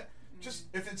all that. Just,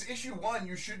 if it's issue 1,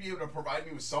 you should be able to provide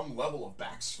me with some level of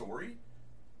backstory.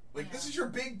 This is your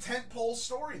big tentpole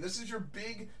story. This is your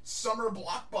big summer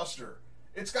blockbuster.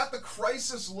 It's got the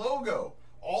Crisis logo.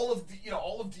 All of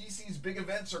DC's big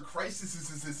events are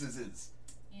crises.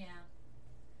 Yeah.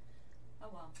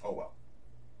 Oh well.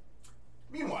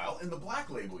 Meanwhile, in the Black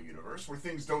Label universe, where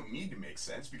things don't need to make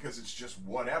sense because it's just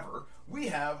whatever, we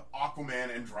have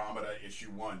Aquaman Andromeda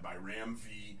issue 1 by Ram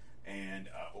V and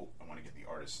I want to get the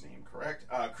artist's name correct.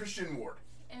 Christian Ward.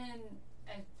 And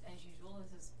as usual,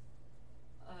 this is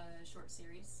a short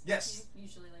series. Yes.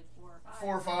 Usually 4 or 5.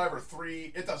 4 or 5 or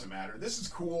 3. It doesn't matter. This is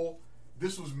cool.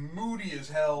 This was moody as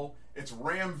hell. It's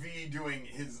Ram V doing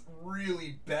his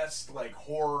really best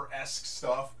horror-esque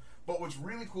stuff. But what's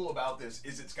really cool about this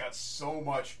is it's got so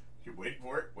much, wait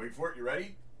for it, you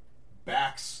ready?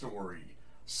 Backstory.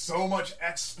 So much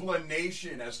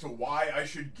explanation as to why I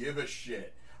should give a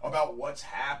shit about what's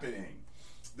happening.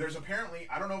 There's apparently,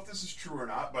 I don't know if this is true or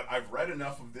not, but I've read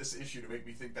enough of this issue to make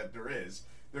me think that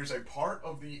there's a part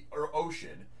of the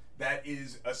ocean that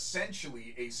is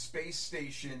essentially a space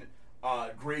station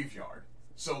graveyard.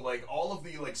 So all of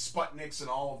the Sputniks and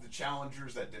all of the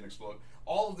Challengers that didn't explode,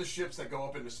 all of the ships that go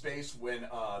up into space when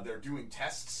they're doing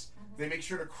tests, they make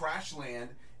sure to crash land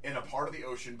in a part of the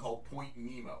ocean called Point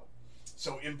Nemo.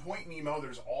 So in Point Nemo,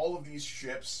 there's all of these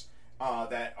ships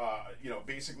that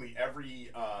basically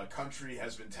every country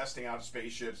has been testing out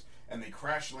spaceships, and they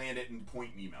crash land it in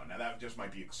Point Nemo. Now that just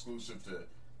might be exclusive to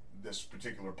this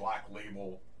particular Black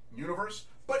Label universe,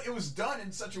 but it was done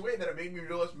in such a way that it made me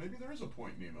realize maybe there is a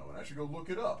Point Nemo, and I should go look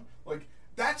it up.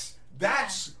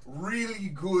 That's really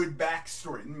good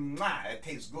backstory. It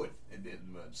tastes good.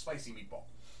 Spicy meatball.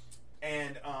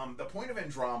 And the point of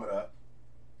Andromeda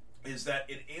is that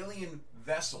an alien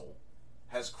vessel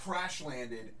has crash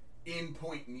landed in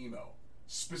Point Nemo.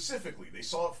 Specifically, they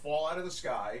saw it fall out of the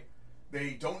sky.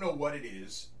 They don't know what it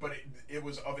is, but it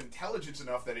was of intelligence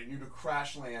enough that it knew to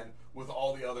crash land with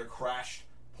all the other crashed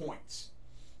points.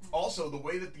 Also, the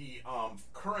way that the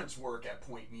currents work at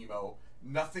Point Nemo,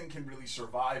 nothing can really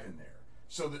survive in there.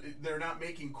 So they're not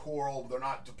making coral, they're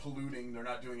not polluting, they're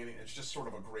not doing anything. It's just sort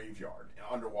of a graveyard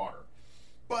underwater.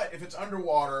 But if it's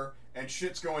underwater and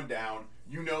shit's going down,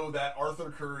 you know that Arthur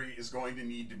Curry is going to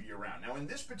need to be around. Now, in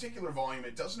this particular volume,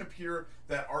 it doesn't appear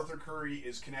that Arthur Curry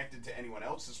is connected to anyone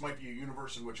else. This might be a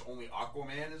universe in which only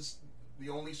Aquaman is the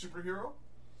only superhero.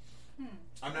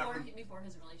 I'm not before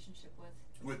his relationship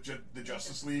with the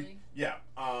Justice League. Yeah,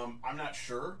 I'm not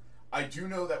sure. I do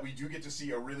know that we do get to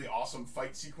see a really awesome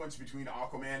fight sequence between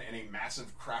Aquaman and a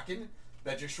massive Kraken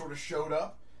that just sort of showed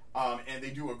up. And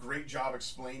they do a great job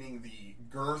explaining the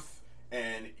girth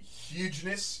and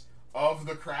hugeness of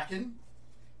the Kraken.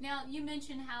 Now, you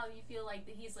mentioned how you feel like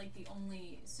that he's like the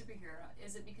only superhero.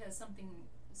 Is it because something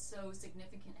so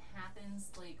significant happens?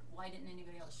 Like, why didn't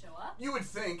anybody else show up? You would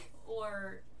think.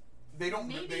 Or they don't.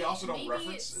 They also don't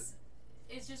reference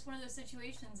it. It's just one of those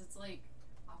situations. It's like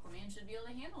Aquaman should be able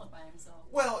to handle it by himself.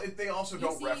 Well, they also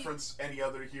don't reference any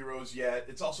other heroes yet.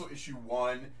 It's also issue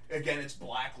 1. Again, it's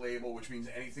Black Label, which means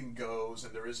anything goes,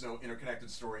 and there is no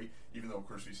interconnected story. Even though, of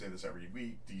course, we say this every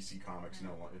week. DC Comics,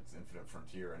 it's Infinite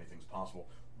Frontier. Anything's possible.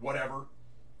 Whatever.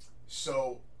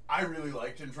 So I really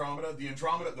liked Andromeda.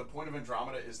 The point of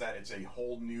Andromeda is that it's a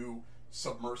whole new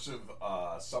submersive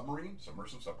submarine.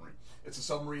 It's a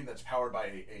submarine that's powered by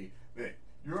a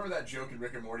you remember that joke in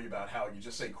Rick and Morty about how you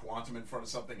just say quantum in front of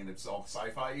something and it's all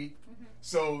sci-fi-y? Mm-hmm.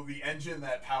 So the engine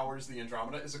that powers the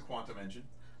Andromeda is a quantum engine.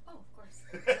 Oh, of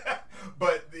course.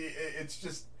 But it's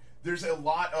just, there's a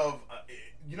lot of,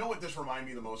 you know what this reminded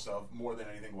me the most of, more than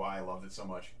anything, why I loved it so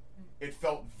much? Mm-hmm. It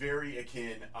felt very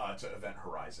akin to Event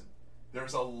Horizon.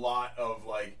 There's a lot of,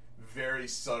 like, very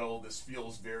subtle, this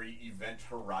feels very Event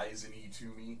Horizon-y to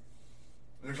me.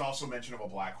 There's also mention of a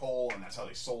black hole, and that's how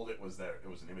they sold it, was that it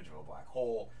was an image of a black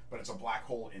hole, but it's a black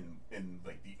hole in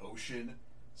like, the ocean.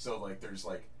 So, like, there's,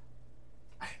 like,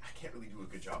 I can't really do a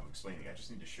good job of explaining it. I just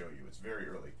need to show you. It's very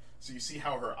early. So you see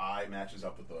how her eye matches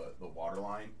up with the water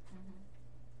line?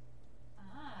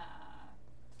 Mm-hmm. Ah.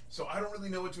 So I don't really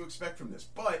know what to expect from this,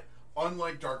 but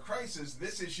unlike Dark Crisis,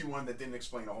 this issue 1 that didn't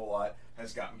explain a whole lot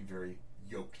has got me very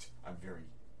yoked. I'm very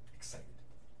excited.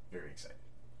 Very excited.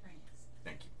 Thanks.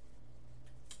 Thank you.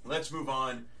 Let's move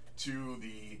on to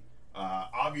the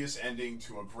obvious ending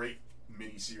to a great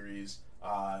miniseries,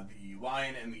 The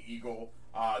Lion and the Eagle.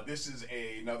 This is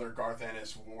another Garth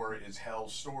Ennis War is Hell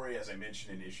story, as I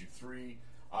mentioned in issue 3.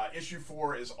 Issue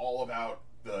 4 is all about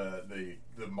the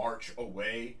march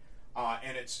away,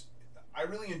 and I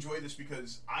really enjoy this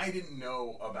because I didn't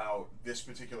know about this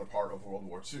particular part of World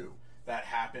War II that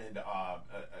happened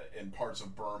in parts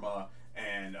of Burma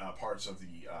and parts of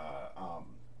the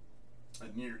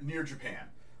near Japan,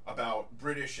 about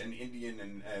British and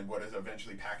Indian and what is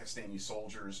eventually Pakistani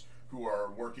soldiers who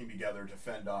are working together to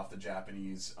fend off the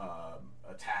Japanese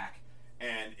attack.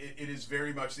 And it is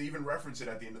very much, they even reference it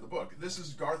at the end of the book. This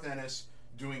is Garth Ennis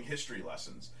doing history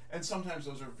lessons, and sometimes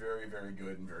those are very, very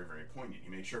good and very, very poignant. He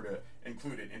made sure to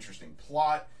include an interesting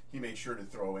plot. He made sure to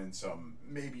throw in some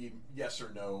maybe yes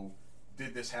or no,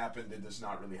 did this happen, did this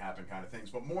not really happen kind of things.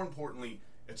 But more importantly,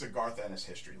 it's a Garth Ennis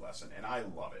history lesson, and I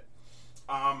love it.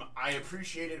 I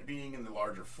appreciate it being in the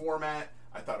larger format.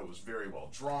 I thought it was very well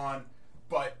drawn,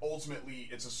 but ultimately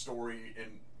it's a story,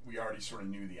 and we already sort of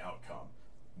knew the outcome.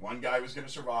 One guy was going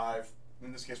to survive,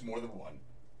 in this case more than one,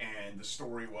 and the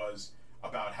story was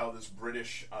about how this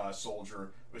British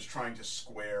soldier was trying to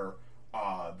square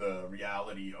the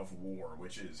reality of war,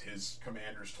 which is his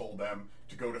commanders told them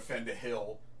to go defend a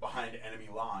hill behind enemy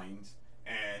lines,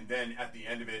 and then at the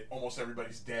end of it, almost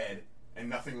everybody's dead, and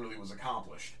nothing really was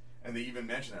accomplished. And they even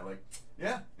mention that, like,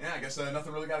 yeah, I guess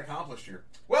nothing really got accomplished here.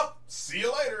 Well, see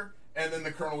you later. And then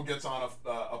the colonel gets on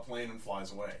a plane and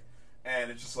flies away. And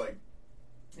it's just like,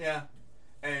 yeah.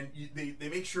 And they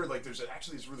make sure, like, there's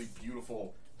actually this really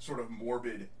beautiful sort of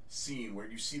morbid scene where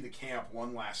you see the camp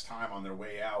one last time on their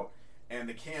way out. And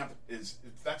the camp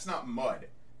that's not mud.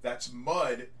 That's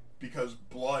mud because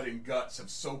blood and guts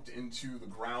have soaked into the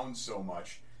ground so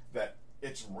much that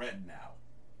it's red now.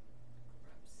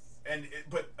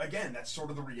 But again, that's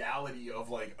sort of the reality of,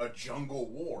 like, a jungle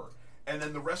war. And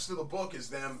then the rest of the book is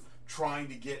them trying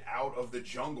to get out of the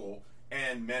jungle,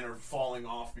 and men are falling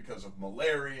off because of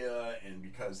malaria and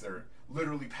because they're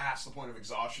literally past the point of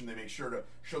exhaustion. They make sure to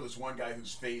show this one guy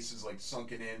whose face is, like,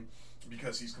 sunken in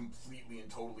because he's completely and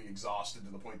totally exhausted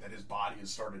to the point that his body has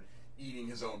started eating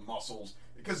his own muscles,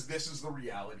 because this is the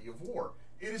reality of war.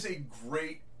 It is a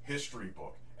great history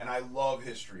book, and I love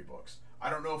history books. I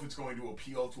don't know if it's going to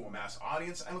appeal to a mass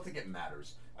audience. I don't think it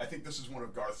matters. I think this is one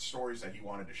of Garth's stories that he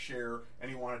wanted to share, and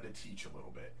he wanted to teach a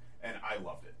little bit, and I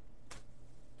loved it.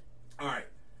 All right,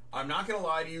 I'm not going to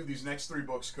lie to you. These next 3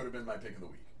 books could have been my pick of the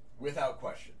week, without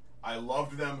question. I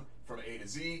loved them from A to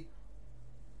Z.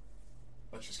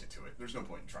 Let's just get to it. There's no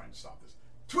point in trying to stop this.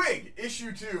 Twig,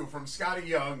 issue 2 from Scotty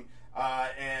Young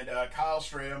and Kyle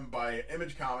Strahm by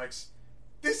Image Comics.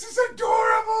 This is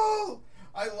adorable!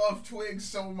 I love Twig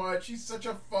so much. He's such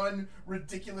a fun,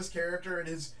 ridiculous character, and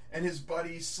his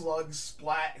buddy Slug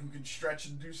Splat, who can stretch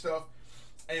and do stuff.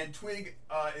 And Twig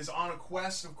is on a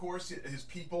quest, of course. His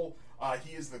people.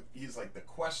 He is like the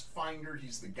quest finder.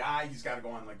 He's the guy. He's got to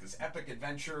go on, like, this epic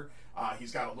adventure.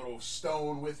 He's got a little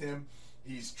stone with him.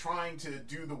 He's trying to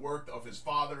do the work of his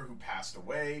father, who passed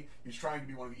away. He's trying to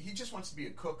be he just wants to be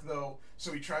a cook, though.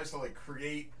 So he tries to, like,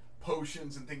 create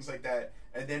potions and things like that.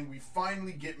 And then we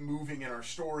finally get moving in our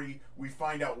story. We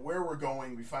find out where we're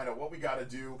going. We find out what we got to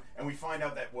do. And we find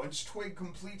out that once Twig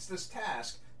completes this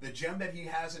task, the gem that he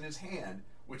has in his hand,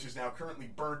 which is now currently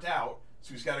burnt out,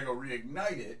 so he's got to go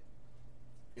reignite it,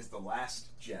 is the last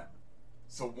gem.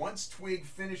 So once Twig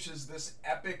finishes this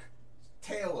epic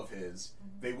tale of his,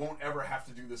 they won't ever have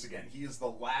to do this again. He is the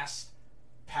last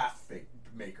path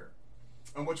maker.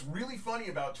 And what's really funny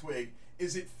about Twig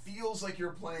is it feels like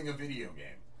you're playing a video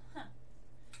game. Huh.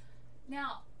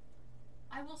 Now,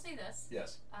 I will say this.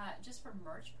 Yes. Just for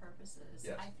merch purposes,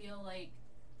 yes. I feel like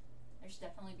there should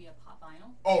definitely be a pop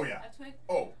vinyl. Oh, yeah. Of Twig.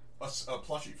 Oh, a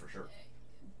plushie for sure.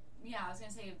 Yeah, I was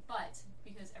going to say, but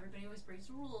because everybody always breaks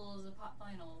the rules of pop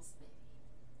vinyls,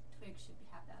 Twig should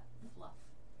have that fluff.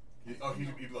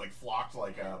 He'd be like flocked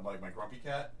like my grumpy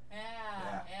cat?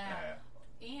 Yeah.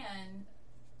 And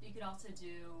you could also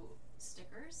do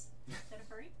stickers that are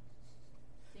furry.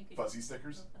 Fuzzy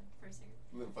stickers? Furry stickers.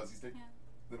 Little fuzzy sticker? Yeah.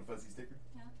 Little fuzzy sticker?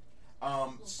 Yeah.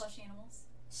 Little plush animals.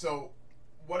 So,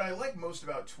 what I like most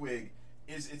about Twig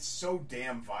is it's so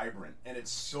damn vibrant and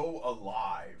it's so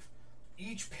alive.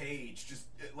 Each page,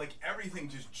 like everything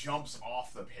just jumps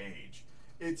off the page.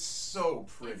 It's so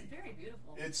pretty. It's very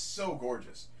beautiful. It's so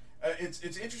gorgeous.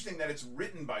 It's interesting that it's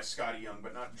written by Scotty Young,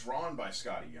 but not drawn by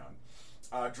Scotty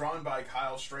Young. Drawn by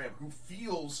Kyle Strahm, who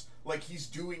feels like he's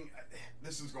doing...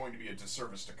 This is going to be a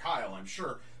disservice to Kyle, I'm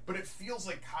sure, but it feels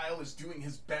like Kyle is doing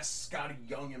his best Scotty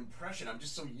Young impression. I'm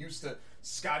just so used to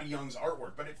Scotty Young's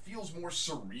artwork, but it feels more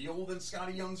surreal than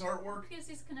Scotty Young's artwork. Because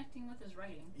he's connecting with his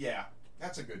writing. Yeah,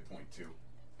 that's a good point, too.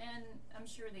 And I'm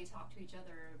sure they talk to each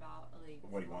other about like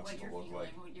what he wants it to look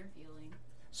like. What you're feeling.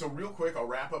 So real quick, I'll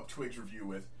wrap up Twig's review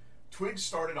with, Twig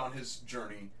started on his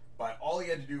journey by all he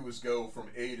had to do was go from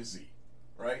A to Z,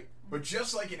 right? Mm-hmm. But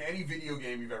just like in any video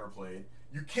game you've ever played,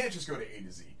 you can't just go to A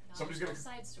to Z. Somebody's going to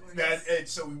side stories.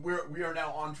 So we are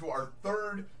now on to our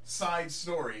third side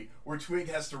story where Twig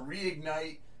has to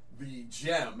reignite the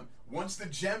gem. Once the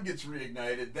gem gets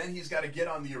reignited, then he's got to get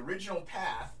on the original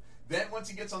path. Then once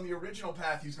he gets on the original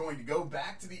path, he's going to go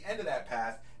back to the end of that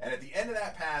path, and at the end of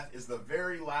that path is the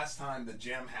very last time the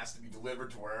gem has to be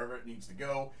delivered to wherever it needs to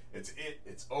go. It's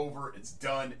over, it's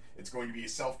done, it's going to be a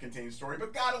self-contained story,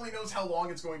 but God only knows how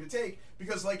long it's going to take,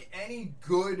 because like any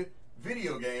good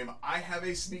video game, I have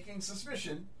a sneaking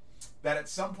suspicion that at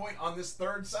some point on this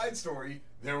third side story,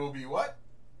 there will be what?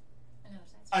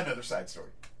 Another side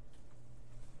story.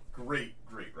 Great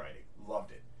writing.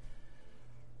 Loved it.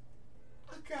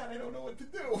 Oh God, I don't know what to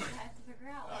do. You have to figure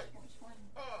out which one.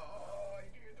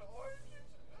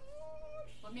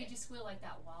 What made you squeal like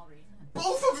that while reading it?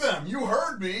 Both of them! You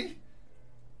heard me!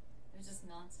 It was just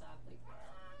nonstop.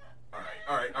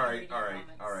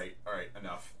 Alright,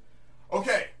 enough.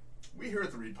 Okay, we here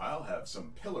at the Read Pile have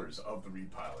some pillars of the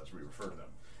Read Pile, as we refer to them.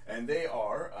 And they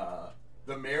are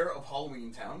the Mayor of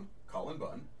Halloween Town, Colin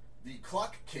Bunn, the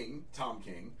Cluck King, Tom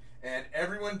King, and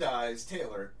Everyone Dies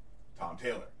Taylor, Tom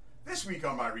Taylor. This week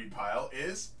on my Read Pile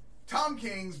is Tom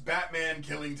King's Batman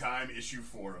Killing Time, issue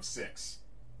 4 of 6.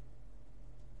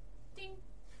 Ding.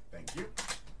 Thank you.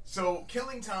 So,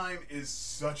 Killing Time is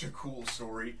such a cool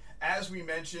story. As we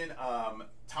mentioned,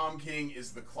 Tom King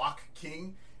is the Clock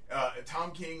King.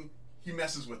 Tom King, he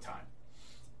messes with time.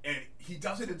 And he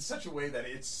does it in such a way that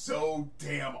it's so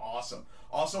damn awesome.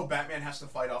 Also, Batman has to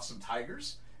fight off some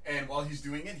tigers. And while he's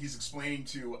doing it, he's explaining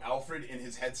to Alfred in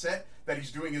his headset that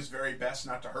he's doing his very best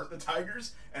not to hurt the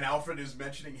tigers. And Alfred is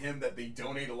mentioning him that they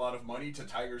donate a lot of money to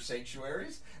tiger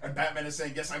sanctuaries. And Batman is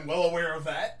saying, yes, I'm well aware of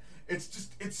that.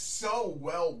 It's so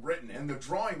well written. And the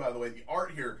drawing, by the way, the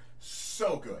art here,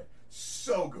 so good.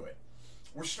 So good.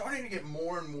 We're starting to get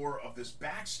more and more of this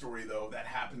backstory, though, that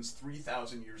happens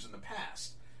 3,000 years in the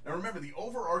past. Now remember, the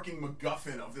overarching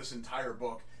MacGuffin of this entire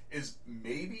book is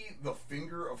maybe the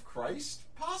finger of Christ,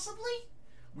 possibly?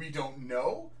 We don't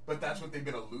know, but that's what they've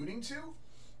been alluding to.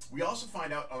 We also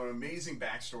find out an amazing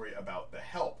backstory about the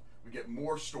Help. We get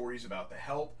more stories about the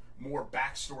Help, more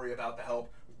backstory about the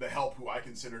Help who I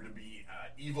consider to be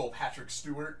evil Patrick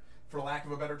Stewart, for lack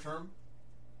of a better term.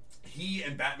 He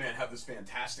and Batman have this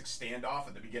fantastic standoff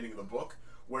at the beginning of the book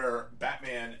where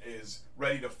Batman is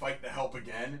ready to fight the Help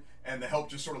again, and the Help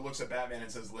just sort of looks at Batman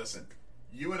and says, listen,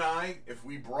 you and I, if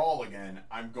we brawl again,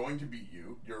 I'm going to beat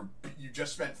you. You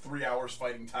just spent 3 hours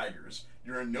fighting tigers.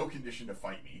 You're in no condition to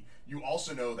fight me. You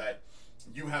also know that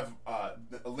you have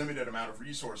a limited amount of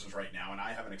resources right now, and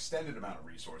I have an extended amount of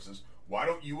resources. Why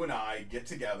don't you and I get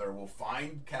together? We'll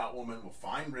find Catwoman. We'll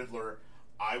find Riddler.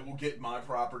 I will get my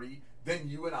property. Then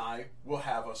you and I will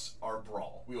have our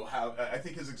brawl. We will have, I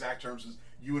think his exact terms is,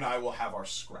 you and I will have our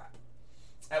scrap.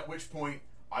 At which point,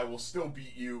 I will still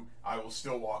beat you. I will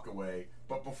still walk away.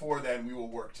 But before then, we will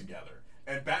work together.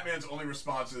 And Batman's only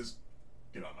response is,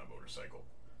 get on my motorcycle.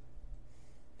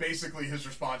 Basically, his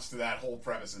response to that whole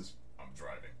premise is, I'm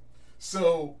driving.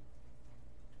 So,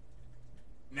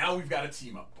 now we've got a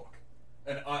team-up book.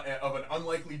 Of an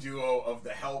unlikely duo of the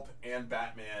Help and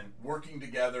Batman working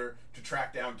together to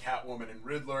track down Catwoman and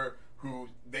Riddler, who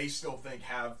they still think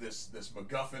have this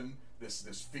MacGuffin,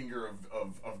 this finger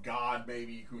of God,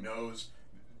 maybe, who knows.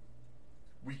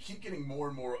 We keep getting more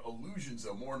and more allusions,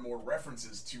 though, more and more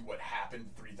references to what happened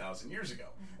 3,000 years ago.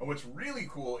 And what's really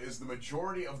cool is the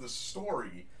majority of the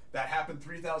story that happened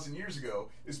 3,000 years ago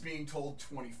is being told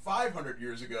 2,500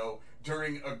 years ago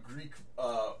during a Greek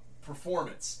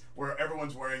performance where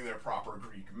everyone's wearing their proper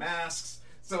Greek masks.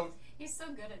 So he's so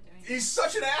good at doing it. He's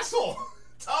such an asshole.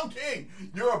 Tom King,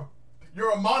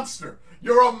 you're a monster.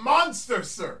 You're a monster,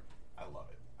 sir. I love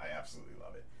it. I absolutely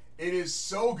love it. It is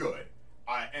so good.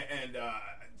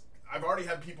 I've already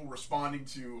had people responding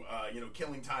to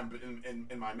Killing Time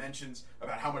in my mentions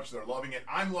about how much they're loving it.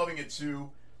 I'm loving it too,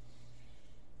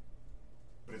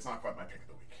 but it's not quite my pick of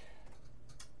the week.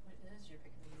 What is your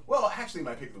pick of the week? Well, actually,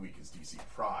 my pick of the week is DC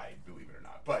Pride, believe it or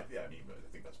not. But yeah, I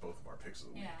think that's both of our picks of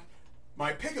the week. Yeah.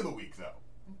 My pick of the week, though,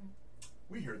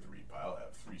 we here at the Read Pile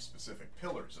have 3 specific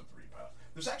pillars of the Read Pile.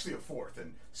 There's actually a 4th,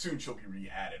 and soon she'll be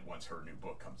re-added once her new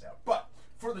book comes out. But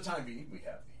for the time being, we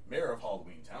have the Mayor of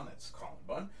Halloween Town, that's Colin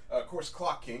Bunn. Of course,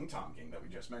 Clock King, Tom King, that we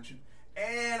just mentioned.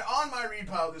 And on my Read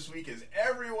Pile this week is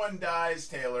Everyone Dies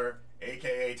Taylor,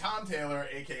 a.k.a. Tom Taylor,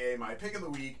 a.k.a. my pick of the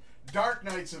week, Dark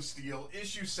Knights of Steel,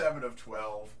 issue 7 of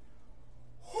 12.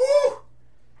 Whew!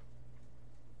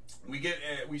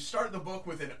 We start the book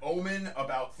with an omen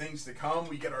about things to come.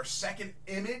 We get our second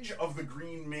image of the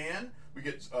Green Man. We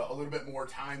get a little bit more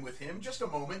time with him. Just a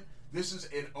moment. This is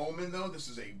an omen, though. This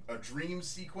is a dream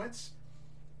sequence.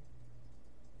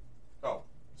 Oh,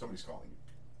 somebody's calling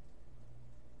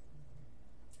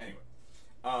you.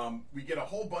 Anyway, we get a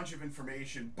whole bunch of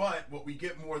information, but what we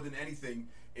get more than anything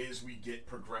is we get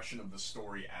progression of the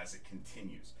story as it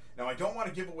continues. Now, I don't want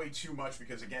to give away too much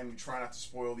because, again, we try not to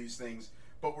spoil these things,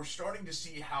 but we're starting to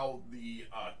see how the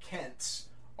Kents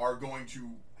are going to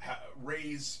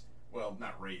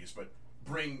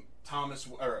bring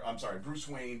Bruce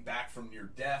Wayne back from near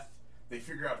death. They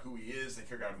figure out who he is. They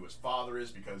figure out who his father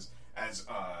is because, as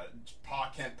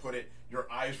Pa Kent put it, your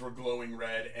eyes were glowing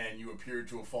red and you appeared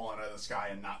to have fallen out of the sky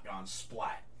and not gone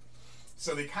splat.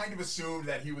 So they kind of assumed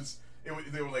that he was...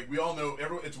 They were like, we all know,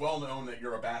 it's well known that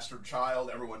you're a bastard child,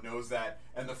 everyone knows that,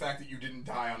 and the fact that you didn't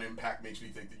die on impact makes me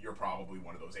think that you're probably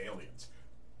one of those aliens.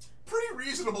 Pretty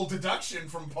reasonable deduction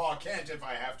from Pa Kent, if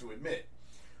I have to admit.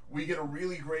 We get a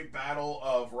really great battle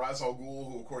of Ra's al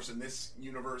Ghul, who of course in this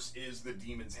universe is the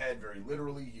Demon's Head, very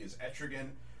literally, he is Etrigan.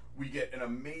 We get an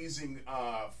amazing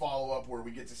follow-up where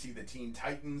we get to see the Teen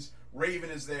Titans.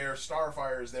 Raven is there,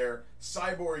 Starfire is there,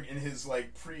 Cyborg in his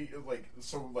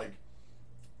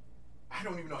I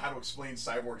don't even know how to explain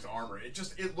Cyborg's armor.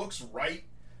 It looks right.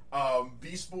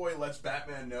 Beast Boy lets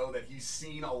Batman know that he's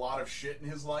seen a lot of shit in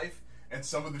his life, and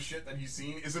some of the shit that he's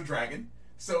seen is a dragon.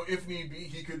 So if need be,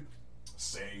 he could,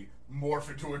 say, morph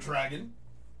into a dragon.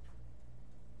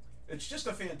 It's just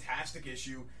a fantastic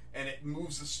issue, and it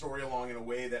moves the story along in a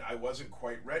way that I wasn't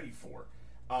quite ready for.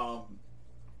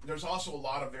 There's also a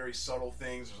lot of very subtle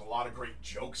things. There's a lot of great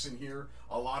jokes in here,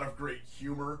 a lot of great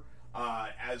humor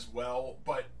as well,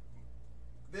 but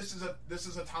this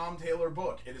is a Tom Taylor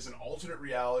book. It is an alternate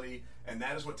reality, and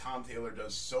that is what Tom Taylor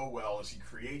does so well, is he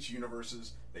creates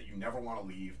universes that you never want to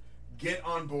leave. Get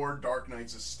on board Dark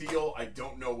Knights of Steel. I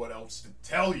don't know what else to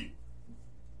tell you.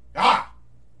 All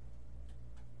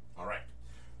right.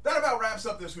 That about wraps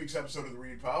up this week's episode of the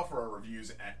Read Pile for our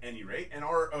reviews at any rate. And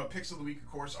our picks of the week,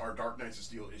 of course, are Dark Knights of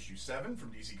Steel issue 7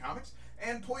 from DC Comics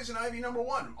and Poison Ivy number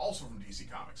 1, also from DC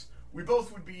Comics. We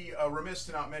both would be remiss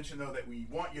to not mention, though, that we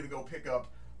want you to go pick up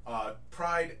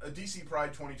DC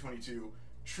Pride 2022.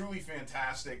 Truly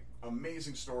fantastic,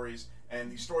 amazing stories,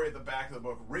 and the story at the back of the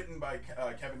book, written by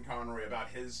Kevin Conroy, about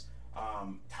his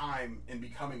time in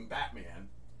becoming Batman,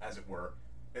 as it were,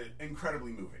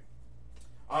 incredibly moving.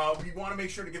 We want to make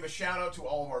sure to give a shout out to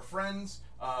all of our friends,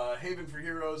 Haven for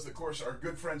Heroes, of course, our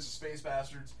good friends, the Space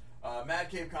Bastards, Mad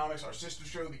Cave Comics, our sister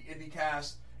show, the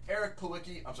IndieCast, Eric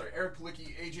Palicki,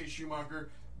 AJ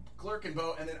Schumacher, Clerk and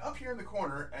Bo, and then up here in the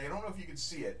corner, I don't know if you can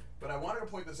see it, but I wanted to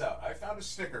point this out. I found a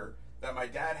sticker that my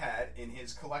dad had in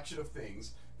his collection of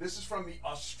things. This is from the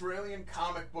Australian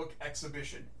Comic Book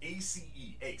Exhibition,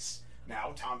 ACE.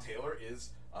 Now, Tom Taylor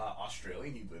is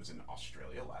Australian. He lives in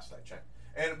Australia, last I checked.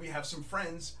 And we have some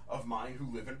friends of mine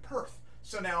who live in Perth.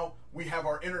 So now we have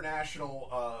our international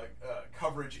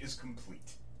coverage is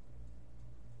complete.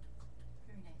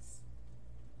 Very nice.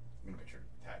 I'm going to make sure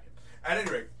to tag it. At any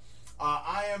rate,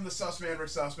 I am the Sussman, Rick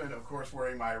Sussman, of course,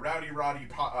 wearing my Rowdy Roddy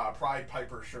Pride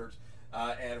Piper shirt,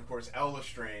 and, of course, El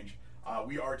Lestrange.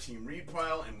 We are Team Read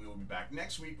Pile, and we will be back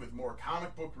next week with more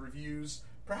comic book reviews.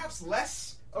 Perhaps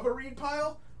less of a read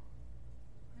pile.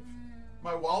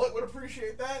 My wallet would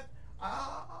appreciate that.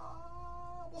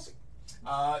 We'll see.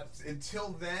 Until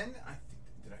then,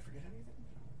 did I forget anything?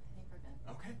 I think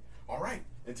we're good. Okay. All right.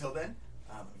 Until then,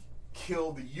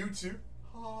 kill the YouTube.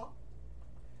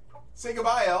 Say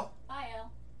goodbye, El. Bye,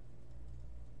 El.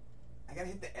 I gotta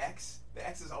hit the X. The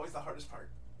X is always the hardest part.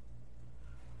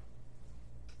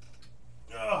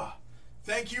 Ugh.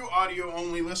 Thank you,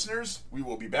 audio-only listeners. We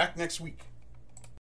will be back next week.